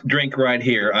 In this drink right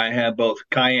here, I have both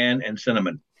cayenne and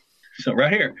cinnamon. So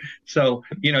right here. So,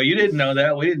 you didn't know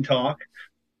that. We didn't talk.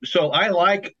 So I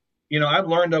like, I've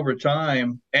learned over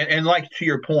time, and like to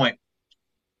your point,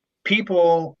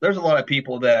 there's a lot of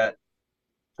people that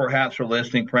perhaps are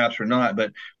listening, perhaps are not,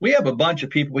 but we have a bunch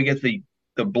of people we get the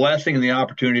blessing and the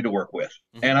opportunity to work with.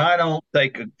 And I don't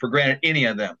take for granted any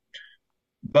of them,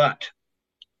 but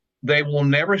they will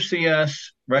never see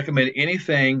us recommend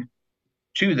anything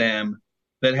to them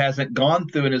that hasn't gone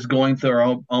through and is going through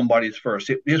our own bodies first.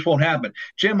 It just won't happen.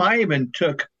 Jim, I even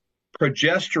took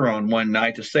progesterone one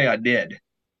night to say I did.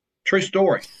 True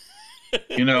story.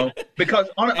 Because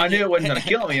I knew it wasn't going to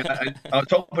kill me. I was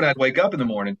hoping I'd wake up in the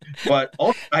morning, but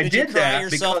I did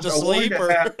that because I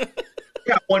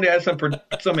wanted to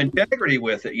have some integrity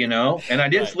with it, and I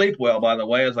did sleep well, by the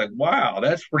way. I was like, wow,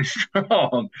 that's pretty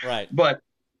strong. Right. But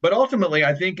ultimately,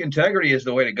 I think integrity is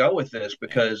the way to go with this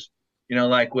because,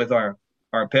 like with our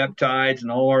peptides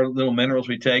and all our little minerals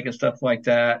we take and stuff like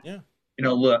that. Yeah.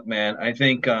 Look, man, I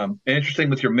think interesting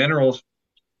with your minerals,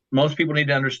 most people need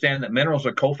to understand that minerals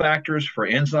are cofactors for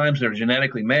enzymes that are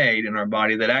genetically made in our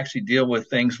body that actually deal with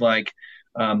things like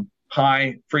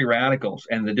high free radicals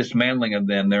and the dismantling of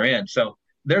them therein. So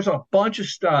there's a bunch of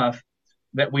stuff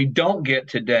that we don't get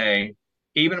today,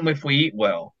 even if we eat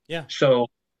well. Yeah. So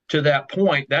to that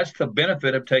point, that's the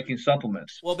benefit of taking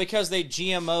supplements. Well, because they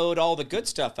GMO'd all the good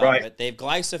stuff out of it. They've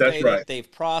glyphosated it. They've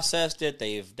processed it.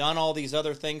 They've done all these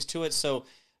other things to it. So,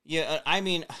 yeah,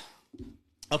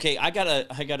 okay, I got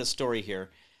a story here.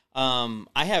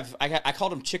 I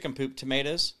called them chicken poop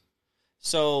tomatoes.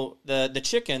 So the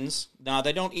chickens, now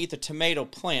they don't eat the tomato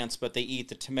plants, but they eat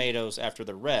the tomatoes after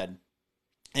they're red.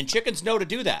 And chickens know to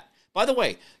do that. By the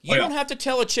way, you don't have to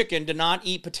tell a chicken to not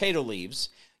eat potato leaves.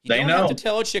 You don't have to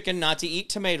tell a chicken not to eat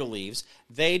tomato leaves.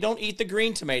 They don't eat the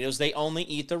green tomatoes. They only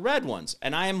eat the red ones.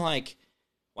 And I am like,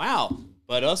 Wow.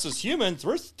 But us as humans,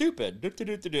 we're stupid.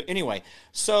 Anyway,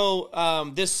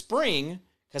 so this spring,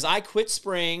 because I quit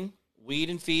spraying weed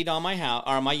and feed on my house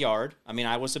or my yard. I mean,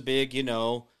 I was a big,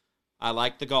 I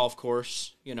like the golf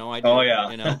course. I do. Oh yeah.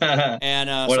 And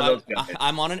One so of those guys.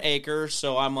 I'm on an acre,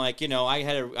 so I'm like,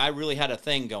 I really had a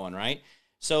thing going, right?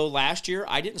 So last year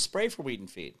I didn't spray for weed and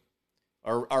feed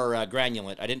or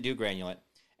granulate. I didn't do granulate,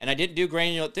 and I didn't do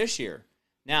granulate this year.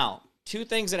 Now, two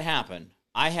things that happened.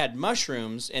 I had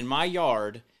mushrooms in my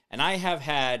yard, and I have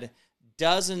had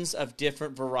dozens of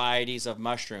different varieties of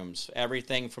mushrooms.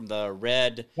 Everything from the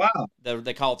red, Wow.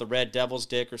 they call it the red devil's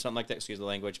dick or something like that. Excuse the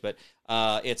language, but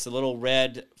it's a little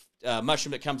red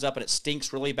mushroom that comes up and it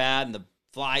stinks really bad, and the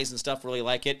flies and stuff really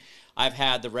like it. I've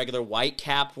had the regular white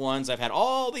cap ones. I've had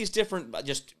all these different,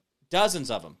 just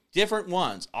dozens of them, different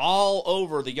ones all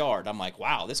over the yard. I'm like,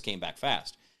 wow, this came back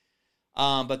fast.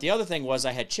 But the other thing was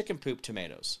I had chicken poop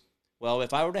tomatoes. Well,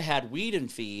 if I would have had weed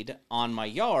and feed on my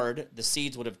yard, the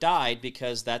seeds would have died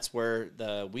because that's where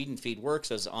the weed and feed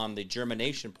works, as on the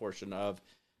germination portion of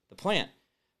the plant.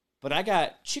 But I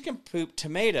got chicken poop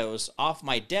tomatoes off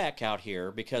my deck out here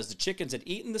because the chickens had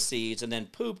eaten the seeds and then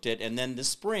pooped it, and then this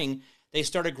spring they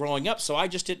started growing up, so I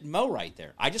just didn't mow right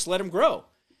there. I just let them grow.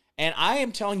 And I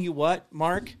am telling you what,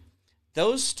 Mark,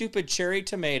 those stupid cherry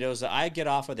tomatoes that I get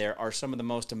off of there are some of the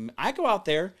most. I go out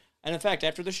there, and in fact,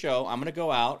 after the show, I'm going to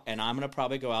go out, and I'm going to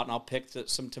probably go out and I'll pick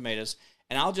some tomatoes,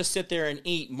 and I'll just sit there and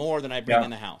eat more than I bring in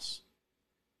the house.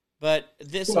 But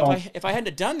if I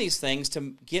hadn't done these things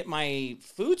to get my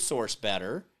food source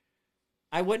better,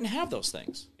 I wouldn't have those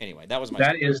things. Anyway, that was my.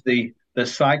 That is the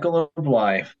cycle of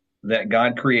life that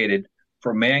God created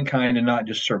for mankind to not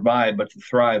just survive, but to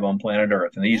thrive on planet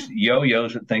Earth. And these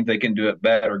yo-yos that think they can do it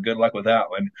better, good luck with that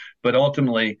one. But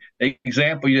ultimately, the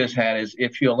example you just had is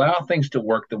if you allow things to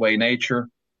work the way nature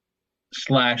 /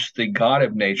 the God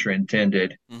of nature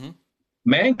intended,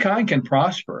 mankind can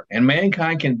prosper and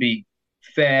mankind can be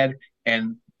fed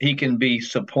and he can be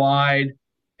supplied.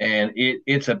 And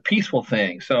it's a peaceful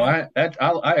thing. So I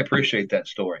appreciate that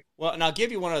story. Well, and I'll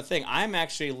give you one other thing. I'm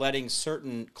actually letting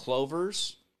certain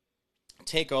clovers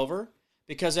take over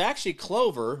because actually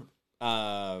clover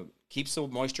keeps the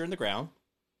moisture in the ground,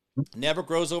 never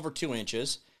grows over 2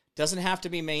 inches, doesn't have to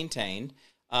be maintained,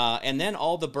 and then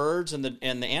all the birds and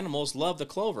the animals love the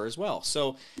clover as well.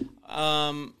 So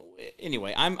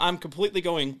anyway, I'm completely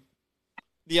going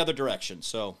the other direction.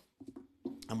 So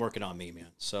I'm working on me, man.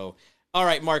 So all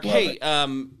right, Mark. Hey,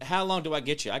 how long do I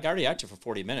get you? I already got you for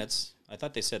 40 minutes. I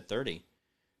thought they said 30.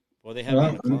 Well, they have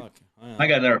 8 o'clock. I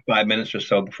got another 5 minutes or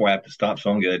so before I have to stop,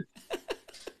 so I'm good.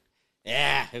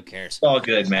 Yeah, who cares? It's all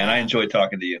good, man. I enjoy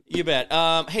talking to you. You bet.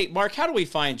 Hey, Mark, how do we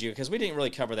find you? Because we didn't really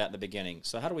cover that in the beginning.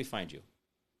 So how do we find you?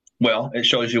 Well, it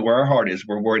shows you where our heart is.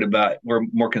 We're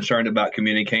more concerned about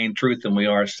communicating truth than we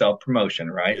are self-promotion,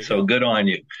 right? So good on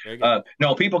you.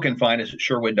 No, people can find us at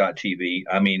Sherwood.tv.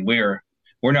 I mean, we're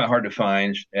not hard to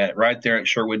find. Right there at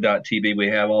Sherwood.tv, we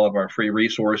have all of our free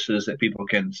resources that people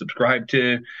can subscribe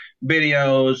to,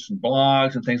 videos,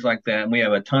 blogs, and things like that. And we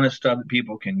have a ton of stuff that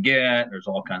people can get. There's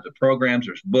all kinds of programs.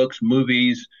 There's books,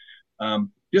 movies,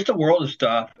 just a world of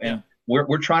stuff. And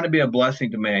we're trying to be a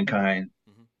blessing to mankind,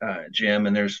 Jim.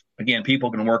 And there's, again,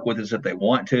 people can work with us if they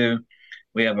want to.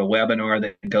 We have a webinar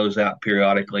that goes out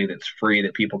periodically that's free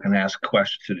that people can ask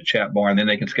questions to the chat bar, and then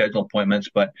they can schedule appointments.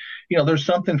 But, there's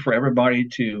something for everybody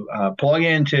to plug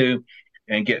into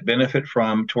and get benefit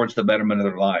from towards the betterment of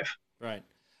their life. Right.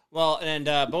 Well, and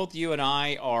both you and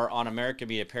I are on American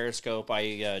Media Periscope.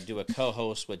 I do a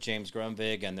co-host with James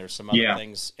Grumvig, and there's some other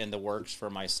things in the works for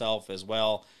myself as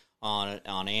well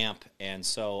on AMP, and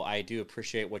so I do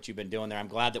appreciate what you've been doing there. I'm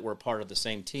glad that we're part of the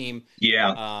same team.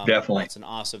 Yeah, definitely. That's an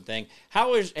awesome thing.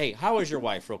 How is your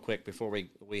wife, real quick, before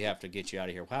we have to get you out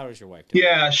of here? How is your wife doing?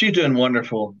 Yeah, she's doing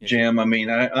wonderful, Jim. I mean,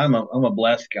 I'm a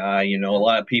blessed guy. A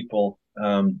lot of people,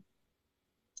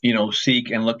 seek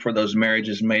and look for those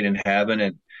marriages made in heaven,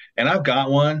 and I've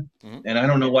got one, and I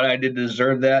don't know what I did to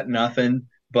deserve that. Nothing.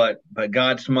 But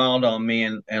God smiled on me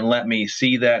and let me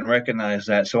see that and recognize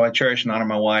that. So I cherish and honor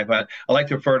my wife. I like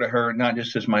to refer to her not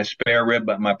just as my spare rib,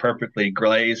 but my perfectly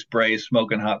glazed, braised,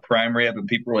 smoking hot prime rib, and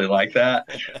people really like that.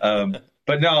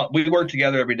 But no, we work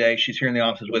together every day. She's here in the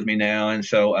office with me now, and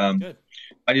so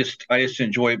I just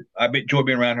enjoy being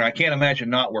around her. I can't imagine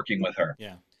not working with her.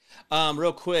 Yeah.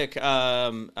 Real quick,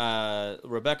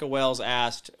 Rebecca Wells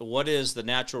asked, "What is the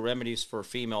natural remedies for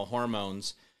female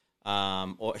hormones?"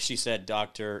 Or she said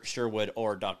Dr. Sherwood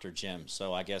or Dr. Jim.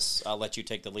 So I guess I'll let you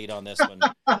take the lead on this one.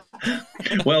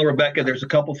 Well, Rebecca, there's a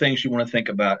couple things you want to think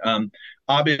about.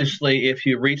 Obviously, if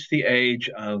you reach the age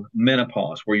of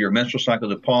menopause, where your menstrual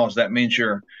cycles have paused, that means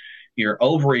your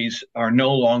ovaries are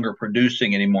no longer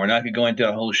producing anymore. And I could go into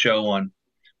a whole show on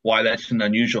why that's an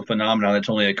unusual phenomenon that's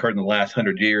only occurred in the last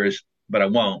 100 years, but I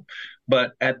won't.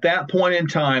 But at that point in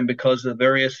time, because of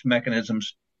various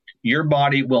mechanisms, your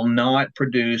body will not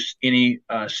produce any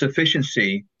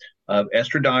sufficiency of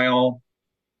estradiol,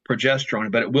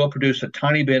 progesterone, but it will produce a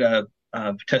tiny bit of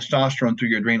testosterone through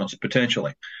your adrenals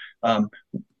potentially.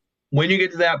 When you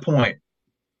get to that point,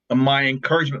 my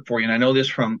encouragement for you, and I know this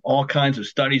from all kinds of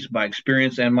studies, my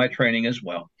experience and my training as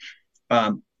well,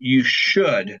 you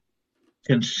should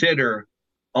consider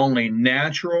only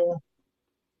natural,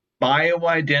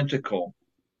 bioidentical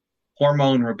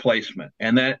hormone replacement,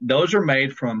 and that those are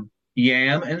made from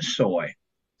yam and soy,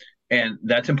 and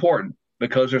that's important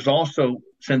because there's also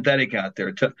synthetic out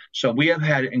there. So we have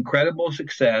had incredible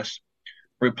success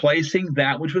replacing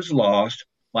that which was lost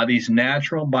by these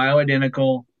natural,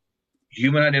 bioidentical,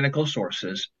 human identical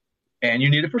sources. And you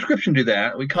need a prescription to do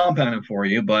that. We compound it for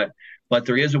you, but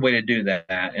there is a way to do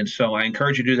that. And so I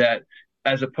encourage you to do that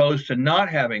as opposed to not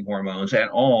having hormones at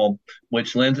all,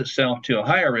 which lends itself to a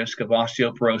higher risk of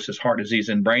osteoporosis, heart disease,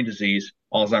 and brain disease,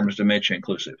 Alzheimer's, dementia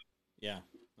inclusive. Yeah,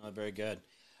 very good.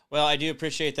 Well, I do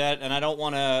appreciate that, and I don't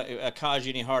want to cause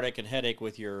you any heartache and headache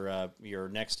with your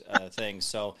next thing.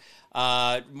 So,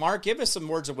 Mark, give us some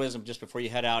words of wisdom just before you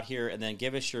head out here, and then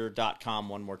give us your .com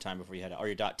one more time before you head out, or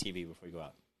your .tv before you go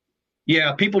out.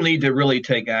 Yeah, people need to really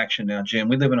take action now, Jim.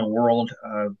 We live in a world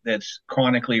that's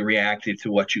chronically reactive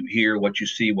to what you hear, what you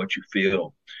see, what you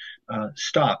feel.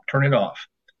 Stop, turn it off.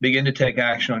 Begin to take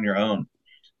action on your own.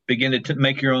 Begin to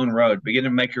make your own road. Begin to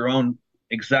make your own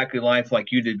exactly life like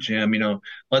you did, Jim.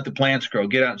 Let the plants grow,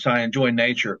 get outside, enjoy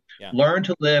nature. Yeah. Learn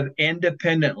to live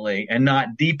independently and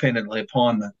not dependently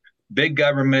upon the big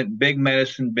government, big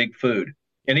medicine, big food,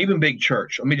 and even big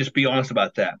church. Let me just be honest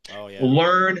about that. Oh, yeah.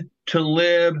 Learn to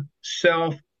live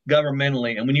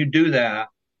self-governmentally. And when you do that,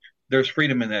 there's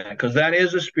freedom in that, because that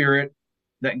is a spirit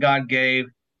that God gave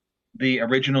the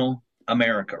original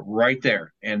America right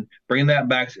there. And bringing that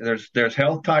back, there's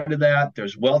health tied to that.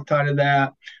 There's wealth tied to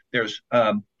that. There's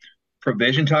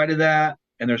provision tied to that,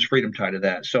 and there's freedom tied to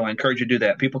that. So I encourage you to do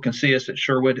that. People can see us at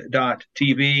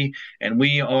Sherwood.tv, and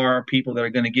we are people that are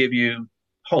going to give you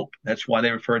hope. That's why they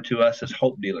refer to us as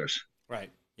hope dealers. Right.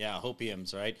 Yeah,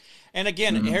 hopiums, right? And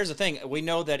again, Here's the thing. We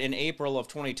know that in April of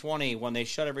 2020, when they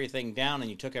shut everything down and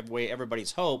you took away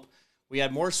everybody's hope, we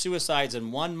had more suicides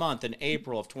in 1 month in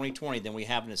April of 2020 than we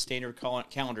have in a standard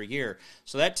calendar year.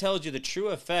 So that tells you the true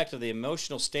effect of the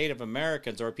emotional state of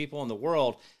Americans or people in the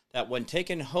world, that when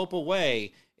taking hope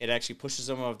away, it actually pushes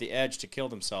them over the edge to kill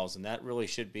themselves. And that really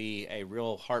should be a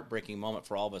real heartbreaking moment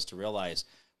for all of us to realize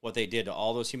what they did to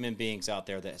all those human beings out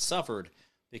there that suffered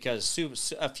because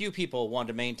a few people wanted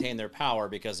to maintain their power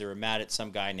because they were mad at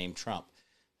some guy named Trump.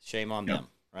 Shame on them,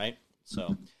 right?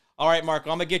 So, all right, Mark,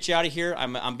 I'm gonna get you out of here.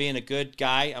 I'm being a good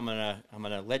guy. I'm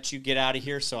gonna let you get out of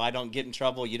here so I don't get in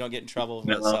trouble. You don't get in trouble.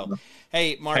 No. So,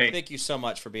 hey, Mark, thank you so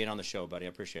much for being on the show, buddy. I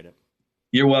appreciate it.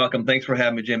 You're welcome. Thanks for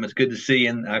having me, Jim. It's good to see you,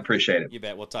 and I appreciate it. You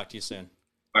bet. We'll talk to you soon.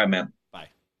 All right, man. Bye.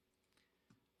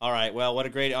 All right. Well, what a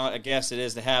great guest it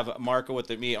is to have Marco with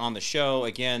me on the show.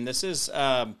 Again, this is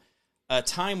a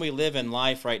time we live in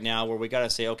life right now where we got to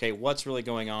say, okay, what's really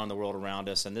going on in the world around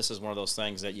us? And this is one of those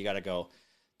things that you got to go,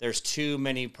 there's too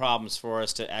many problems for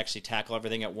us to actually tackle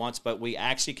everything at once, but we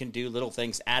actually can do little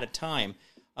things at a time.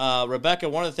 Rebecca,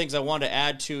 one of the things I wanted to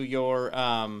add to your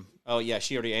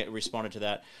she already responded to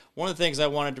that. One of the things I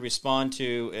wanted to respond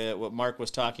to what Mark was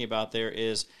talking about there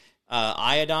is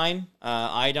iodine.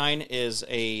 Iodine is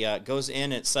goes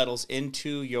in, it settles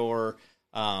into your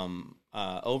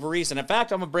ovaries, and in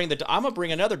fact, I'm gonna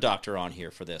bring another doctor on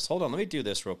here for this. Hold on, let me do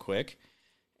this real quick,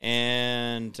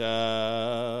 and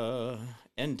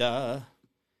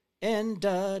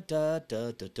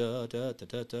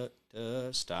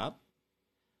stop.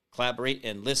 Collaborate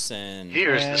and listen.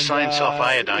 Here's the signs of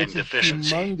iodine deficiency.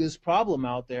 It's a humongous problem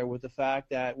out there with the fact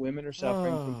that women are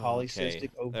suffering from polycystic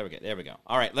ovary. There we go.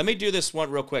 All right, let me do this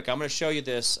one real quick. I'm going to show you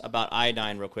this about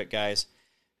iodine real quick, guys.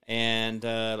 And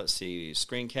let's see,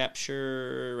 screen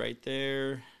capture right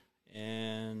there.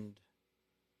 And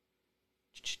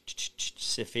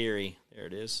Safiri, there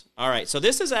it is. All right, so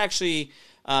this is actually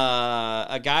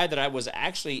a guy that I was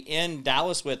actually in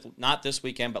Dallas with, not this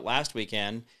weekend, but last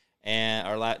weekend.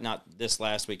 Not this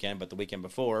last weekend, but the weekend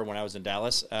before when I was in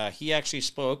Dallas. He actually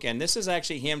spoke, and this is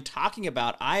actually him talking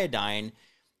about iodine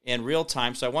in real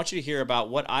time. So I want you to hear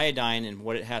about what iodine and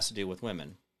what it has to do with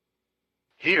women.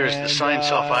 Here's the signs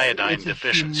of iodine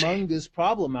deficiency. It's a humongous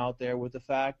problem out there with the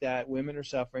fact that women are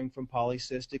suffering from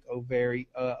polycystic ovary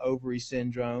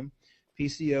syndrome,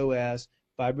 PCOS,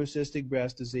 fibrocystic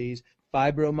breast disease,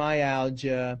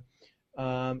 fibromyalgia,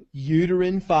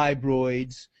 uterine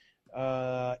fibroids,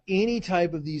 any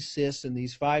type of these cysts and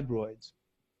these fibroids.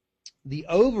 The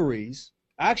ovaries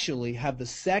actually have the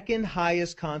second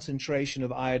highest concentration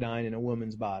of iodine in a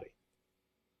woman's body.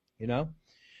 You know,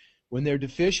 when they're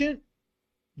deficient,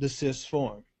 the cysts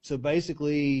form. So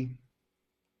basically,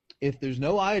 if there's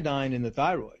no iodine in the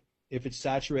thyroid, if it's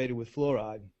saturated with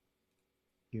fluoride,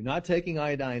 you're not taking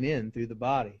iodine in through the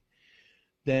body,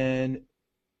 then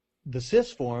the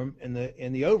cysts form in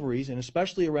the ovaries, and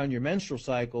especially around your menstrual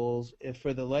cycles. If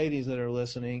for the ladies that are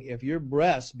listening, if your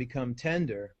breasts become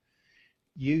tender,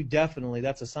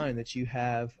 that's a sign that you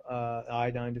have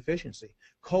iodine deficiency.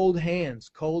 Cold hands,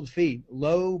 cold feet,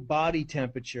 low body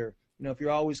temperature. You know, if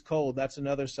you're always cold, that's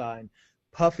another sign.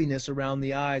 Puffiness around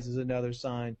the eyes is another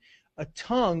sign. A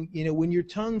tongue, you know, when your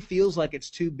tongue feels like it's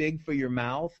too big for your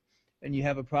mouth and you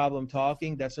have a problem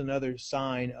talking, that's another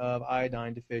sign of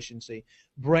iodine deficiency.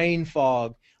 Brain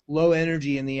fog, low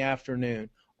energy in the afternoon,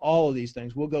 all of these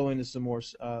things. We'll go into some more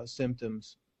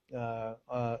symptoms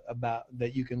about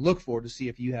that you can look for to see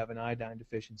if you have an iodine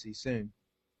deficiency soon.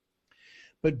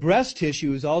 But breast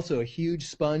tissue is also a huge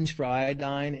sponge for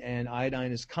iodine, and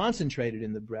iodine is concentrated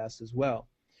in the breast as well.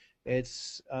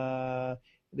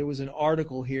 There was an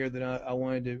article here that I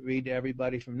wanted to read to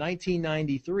everybody. From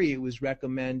 1993, it was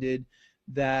recommended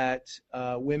that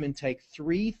women take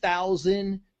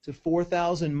 3,000 to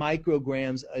 4,000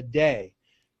 micrograms a day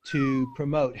to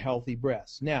promote healthy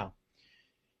breasts. Now,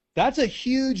 that's a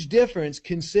huge difference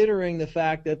considering the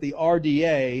fact that the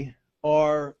RDA,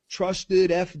 our trusted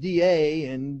FDA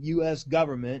and U.S.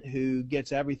 government who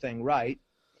gets everything right,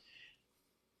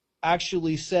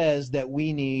 actually says that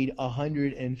we need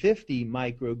 150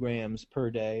 micrograms per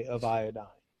day of iodine.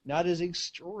 That is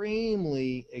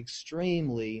extremely,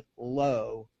 extremely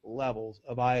low levels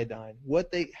of iodine.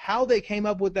 How they came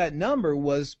up with that number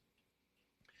was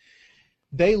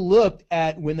they looked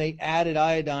at when they added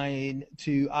iodine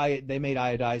they made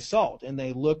iodized salt, and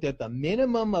they looked at the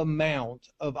minimum amount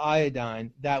of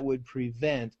iodine that would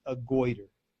prevent a goiter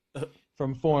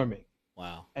from forming.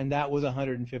 Wow. And that was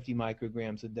 150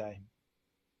 micrograms a day.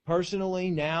 Personally,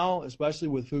 now, especially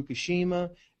with Fukushima,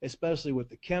 especially with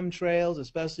the chemtrails,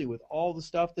 especially with all the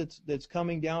stuff that's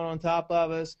coming down on top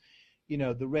of us, you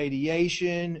know, the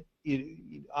radiation,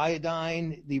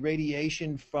 iodine, the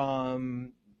radiation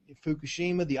from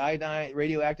Fukushima, the iodine,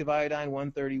 radioactive iodine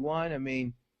 131. I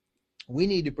mean, we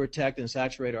need to protect and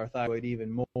saturate our thyroid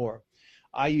even more.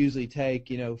 I usually take,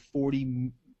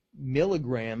 40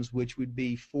 milligrams, which would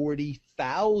be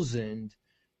 40,000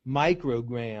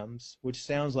 micrograms, which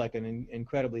sounds like an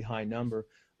incredibly high number,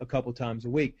 a couple times a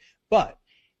week. But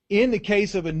in the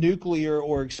case of a nuclear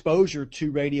or exposure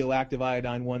to radioactive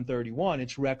iodine 131,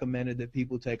 it's recommended that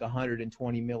people take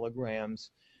 120 milligrams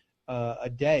a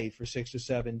day for 6 to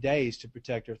 7 days to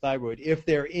protect their thyroid if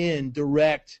they're in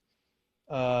direct,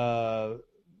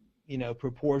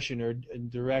 proportion or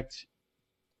direct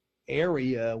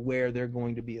area where they're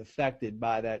going to be affected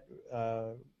by that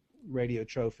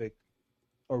radiotrophic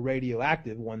or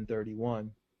radioactive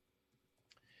 131.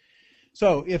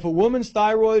 So if a woman's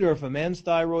thyroid or if a man's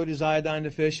thyroid is iodine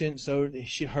deficient, so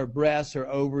her breasts, her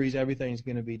ovaries, everything's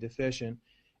going to be deficient.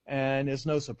 And it's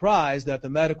no surprise that the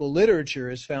medical literature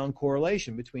has found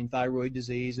correlation between thyroid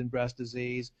disease and breast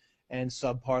disease and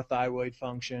subpar thyroid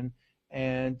function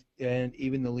and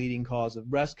even the leading cause of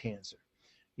breast cancer.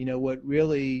 What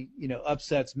really,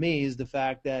 upsets me is the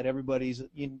fact that everybody's,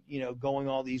 going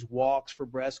all these walks for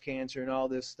breast cancer and all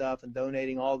this stuff and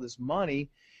donating all this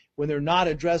money when they're not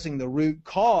addressing the root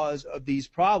cause of these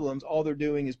problems. All they're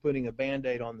doing is putting a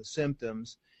Band-Aid on the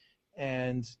symptoms.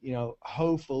 And,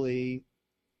 hopefully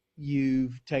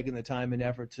you've taken the time and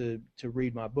effort to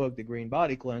read my book, The Green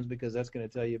Body Cleanse, because that's going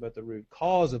to tell you about the root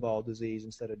cause of all disease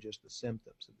instead of just the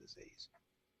symptoms of disease.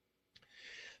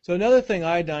 So another thing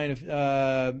iodine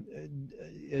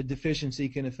deficiency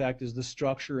can affect is the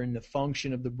structure and the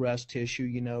function of the breast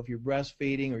tissue. If you're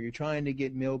breastfeeding or you're trying to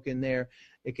get milk in there,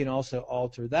 it can also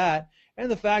alter that. And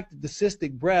the fact that the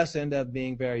cystic breasts end up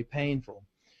being very painful.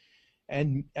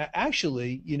 And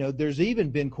actually, there's even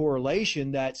been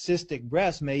correlation that cystic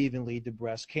breasts may even lead to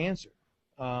breast cancer.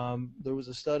 There was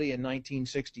a study in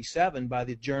 1967 by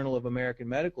the Journal of American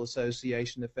Medical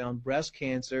Association that found breast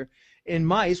cancer in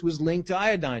mice was linked to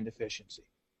iodine deficiency.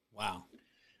 Wow.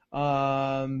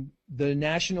 The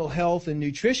National Health and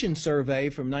Nutrition Survey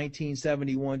from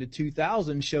 1971 to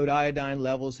 2000 showed iodine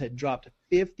levels had dropped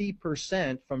 50%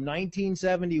 from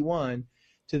 1971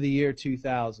 to the year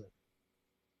 2000.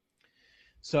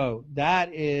 So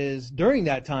that is, during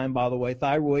that time, by the way,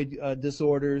 thyroid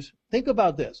disorders. Think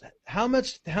about this. How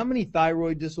many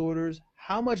thyroid disorders,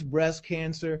 how much breast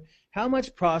cancer, How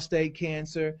much prostate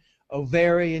cancer,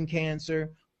 ovarian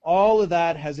cancer, all of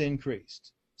that has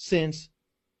increased since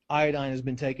iodine has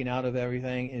been taken out of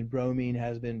everything and bromine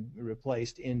has been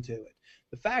replaced into it.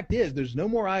 The fact is, there's no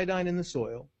more iodine in the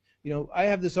soil. You know, I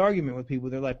have this argument with people.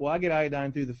 They're like, well, I get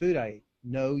iodine through the food I eat.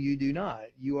 No, you do not.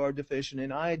 You are deficient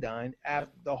in iodine.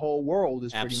 The whole world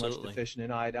is pretty much deficient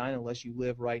in iodine unless you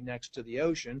live right next to the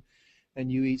ocean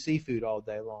and you eat seafood all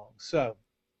day long. So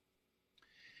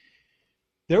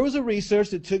there was a research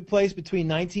that took place between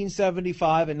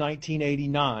 1975 and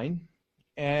 1989,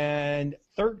 and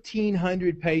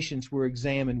 1,300 patients were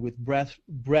examined with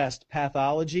breast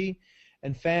pathology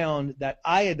and found that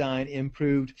iodine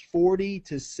improved 40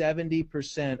 to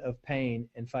 70% of pain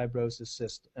and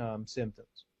fibrosis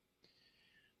symptoms.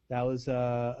 That was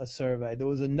a survey. There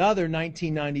was another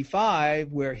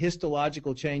 1995 where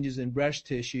histological changes in breast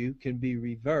tissue can be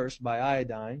reversed by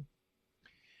iodine.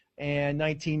 And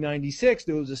 1996,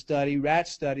 there was a study, rat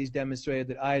studies demonstrated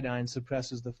that iodine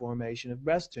suppresses the formation of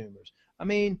breast tumors. I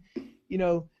mean, you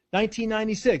know,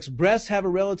 1996, breasts have a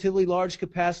relatively large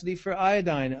capacity for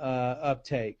iodine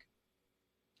uptake.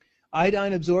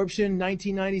 Iodine absorption,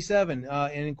 1997,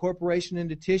 and incorporation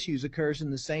into tissues occurs in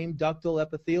the same ductal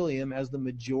epithelium as the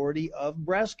majority of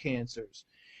breast cancers.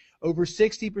 Over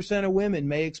 60% of women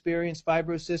may experience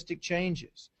fibrocystic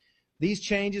changes. These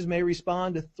changes may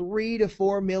respond to 3 to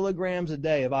 4 milligrams a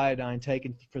day of iodine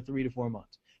taken for 3 to 4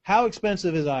 months. How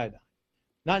expensive is iodine?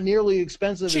 Not nearly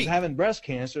expensive as having breast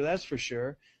cancer, that's for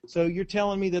sure. So you're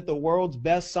telling me that the world's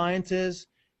best scientists,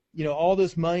 you know, all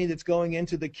this money that's going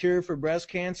into the cure for breast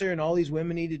cancer, and all these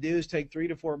women need to do is take 3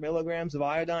 to 4 milligrams of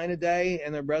iodine a day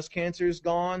and their breast cancer is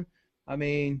gone? I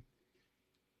mean,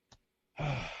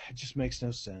 it just makes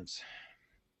no sense.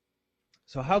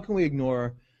 So how can we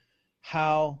ignore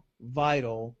how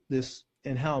vital this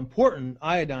and how important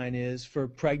iodine is for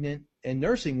pregnant and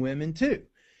nursing women too?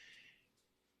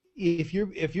 If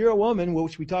you're a woman,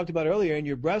 which we talked about earlier, and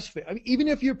you're breastfeeding, I mean, even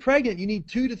if you're pregnant, you need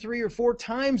 2 to 3 or 4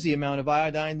 times the amount of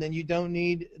iodine than you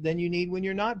need when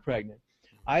you're not pregnant.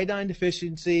 Iodine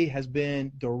deficiency has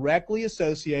been directly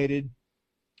associated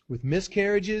with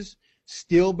miscarriages,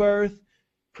 stillbirth,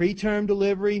 preterm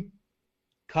delivery,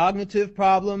 cognitive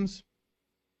problems.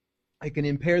 It can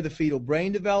impair the fetal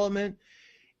brain development.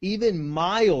 Even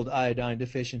mild iodine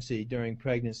deficiency during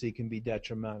pregnancy can be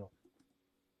detrimental.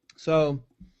 So,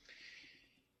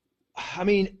 I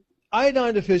mean,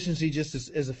 iodine deficiency just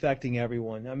is affecting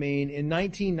everyone. I mean, in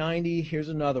 1990, here's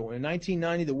another one. In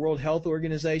 1990, the World Health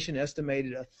Organization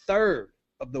estimated a third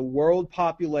of the world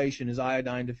population is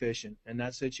iodine deficient, and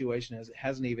that situation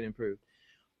hasn't even improved.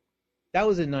 That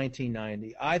was in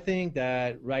 1990. I think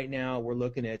that right now we're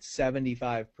looking at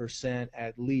 75%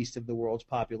 at least of the world's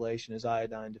population is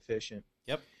iodine deficient.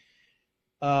 Yep.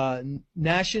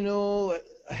 National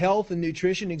Health and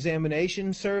Nutrition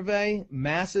Examination Survey,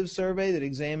 massive survey that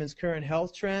examines current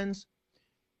health trends.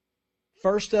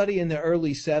 First study in the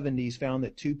early 70s found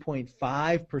that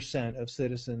 2.5% of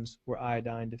citizens were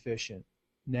iodine deficient.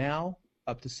 Now,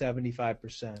 up to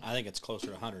 75%. I think it's closer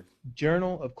to 100.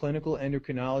 Journal of Clinical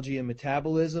Endocrinology and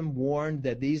Metabolism warned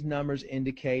that these numbers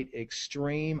indicate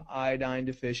extreme iodine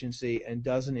deficiency and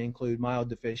doesn't include mild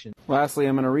deficiency. Lastly,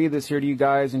 I'm going to read this here to you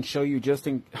guys and show you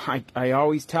I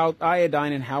always tout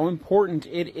iodine and how important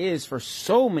it is for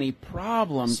so many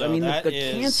problems. So I mean, the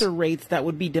cancer rates that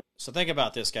would be... So think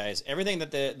about this, guys. Everything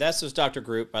that's his Dr.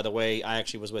 Group, by the way. I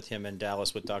actually was with him in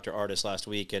Dallas with Dr. Artis last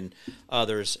week and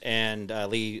others, and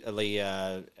Lee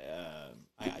I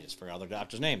just forgot other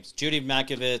doctors' names. Judy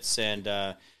Makovitz and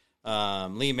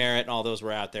Lee Merritt and all those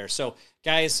were out there. So,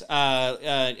 guys,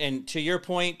 and to your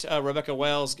point, Rebecca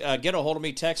Wells, get a hold of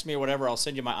me, text me or whatever. I'll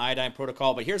send you my iodine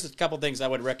protocol. But here's a couple things I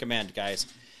would recommend, guys.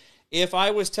 If I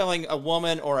was telling a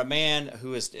woman or a man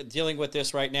who is dealing with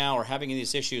this right now or having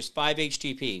these issues,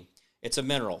 5-HTP, it's a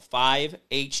mineral,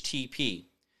 5-HTP.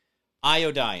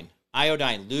 Iodine,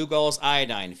 Lugol's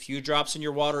iodine, a few drops in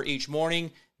your water each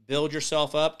morning. Build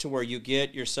yourself up to where you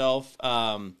get yourself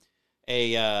a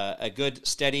good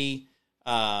steady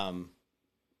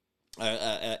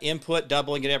input,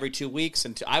 doubling it every 2 weeks.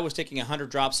 And I was taking 100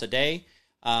 drops a day.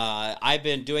 I've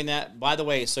been doing that, by the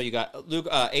way. So you got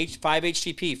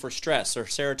 5-HTP for stress or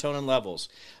serotonin levels.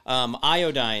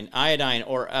 Iodine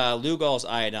or Lugol's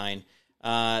iodine.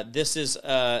 This is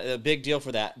a big deal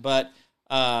for that. But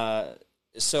and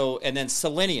then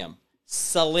selenium.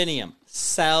 It's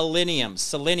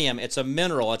a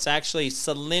mineral. It's actually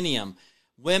selenium.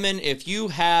 Women, if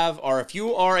you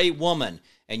are a woman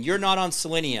and you're not on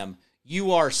selenium,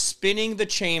 you are spinning the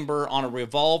chamber on a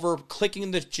revolver,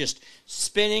 just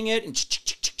spinning it and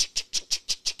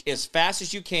as fast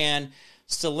as you can.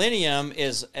 Selenium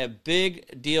is a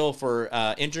big deal for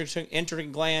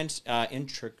endocrine glands.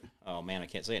 Oh man, I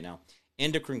can't say it now.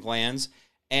 Endocrine glands,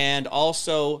 and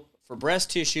also for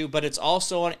breast tissue, but it's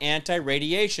also an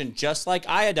anti-radiation, just like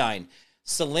iodine.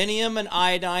 Selenium and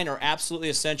iodine are absolutely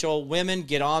essential. Women,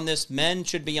 get on this. Men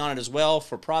should be on it as well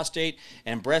for prostate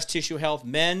and breast tissue health.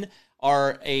 Men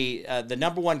are the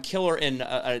number one killer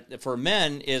for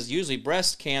men is usually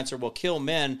breast cancer will kill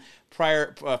men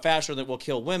faster than it will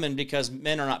kill women because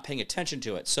men are not paying attention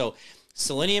to it. So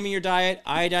selenium in your diet,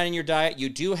 iodine in your diet. You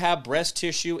do have breast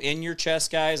tissue in your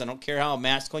chest, guys. I don't care how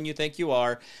masculine you think you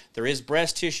are. There is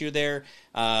breast tissue there.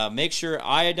 Make sure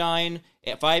iodine,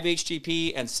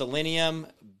 5-HTP, and selenium,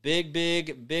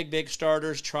 big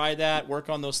starters. Try that. Work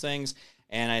on those things.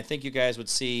 And I think you guys would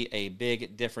see a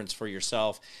big difference for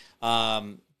yourself.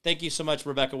 Thank you so much,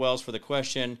 Rebecca Wells, for the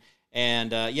question.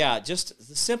 And just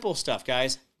the simple stuff,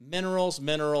 guys. Minerals. And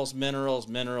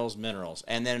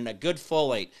then a good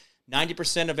folate.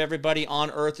 90% of everybody on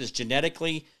Earth is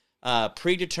genetically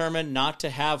predetermined not to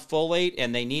have folate,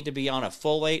 and they need to be on a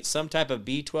folate, some type of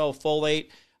B12 folate,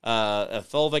 a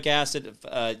fulvic acid.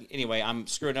 Anyway, I'm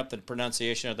screwing up the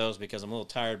pronunciation of those because I'm a little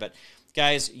tired. But,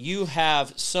 guys, you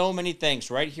have so many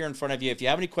things right here in front of you. If you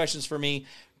have any questions for me,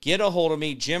 get a hold of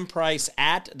me. Jim Price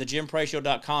at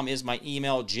thejimpriceshow.com is my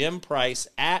email. Jim Price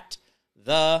at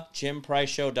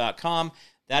thejimpriceshow.com.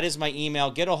 That is my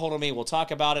email. Get a hold of me. We'll talk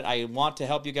about it. I want to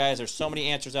help you guys. There's so many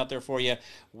answers out there for you.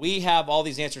 We have all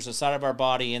these answers inside of our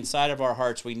body, inside of our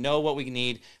hearts. We know what we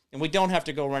need, and we don't have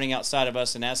to go running outside of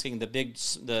us and asking the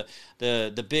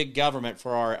big government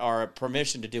for our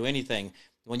permission to do anything.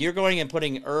 When you're going and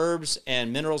putting herbs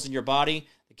and minerals in your body,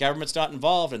 the government's not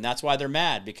involved, and that's why they're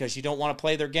mad, because you don't want to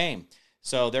play their game.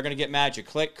 So they're going to get mad. You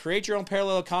create your own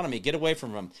parallel economy. Get away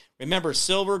from them. Remember,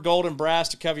 silver, gold, and brass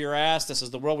to cover your ass. This is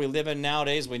the world we live in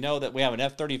nowadays. We know that we have an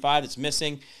F-35 that's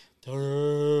missing.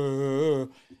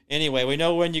 Anyway, we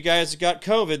know when you guys got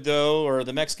COVID, though, or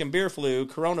the Mexican beer flu,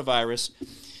 coronavirus.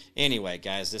 Anyway,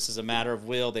 guys, this is a matter of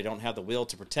will. They don't have the will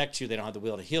to protect you. They don't have the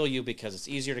will to heal you because it's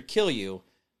easier to kill you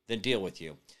than deal with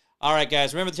you. All right,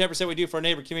 guys, remember the 10% we do for our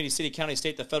neighbor, community, city, county,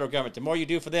 state, the federal government. The more you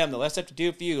do for them, the less they have to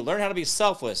do for you. Learn how to be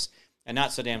selfless and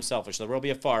not so damn selfish. The world will be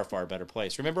a far, far better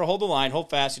place. Remember, hold the line, hold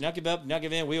fast. Do not give up, do not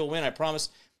give in. We will win, I promise.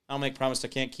 I'll make promises I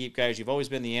can't keep, guys. You've always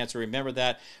been the answer. Remember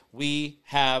that. We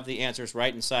have the answers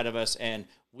right inside of us, and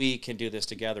we can do this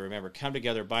together. Remember, come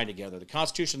together, bind together. The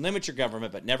Constitution limits your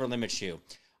government, but never limits you.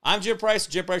 I'm Jim Price,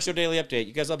 Jim Price Show Daily Update.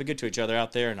 You guys all be good to each other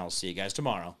out there, and I'll see you guys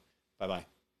tomorrow. Bye-bye.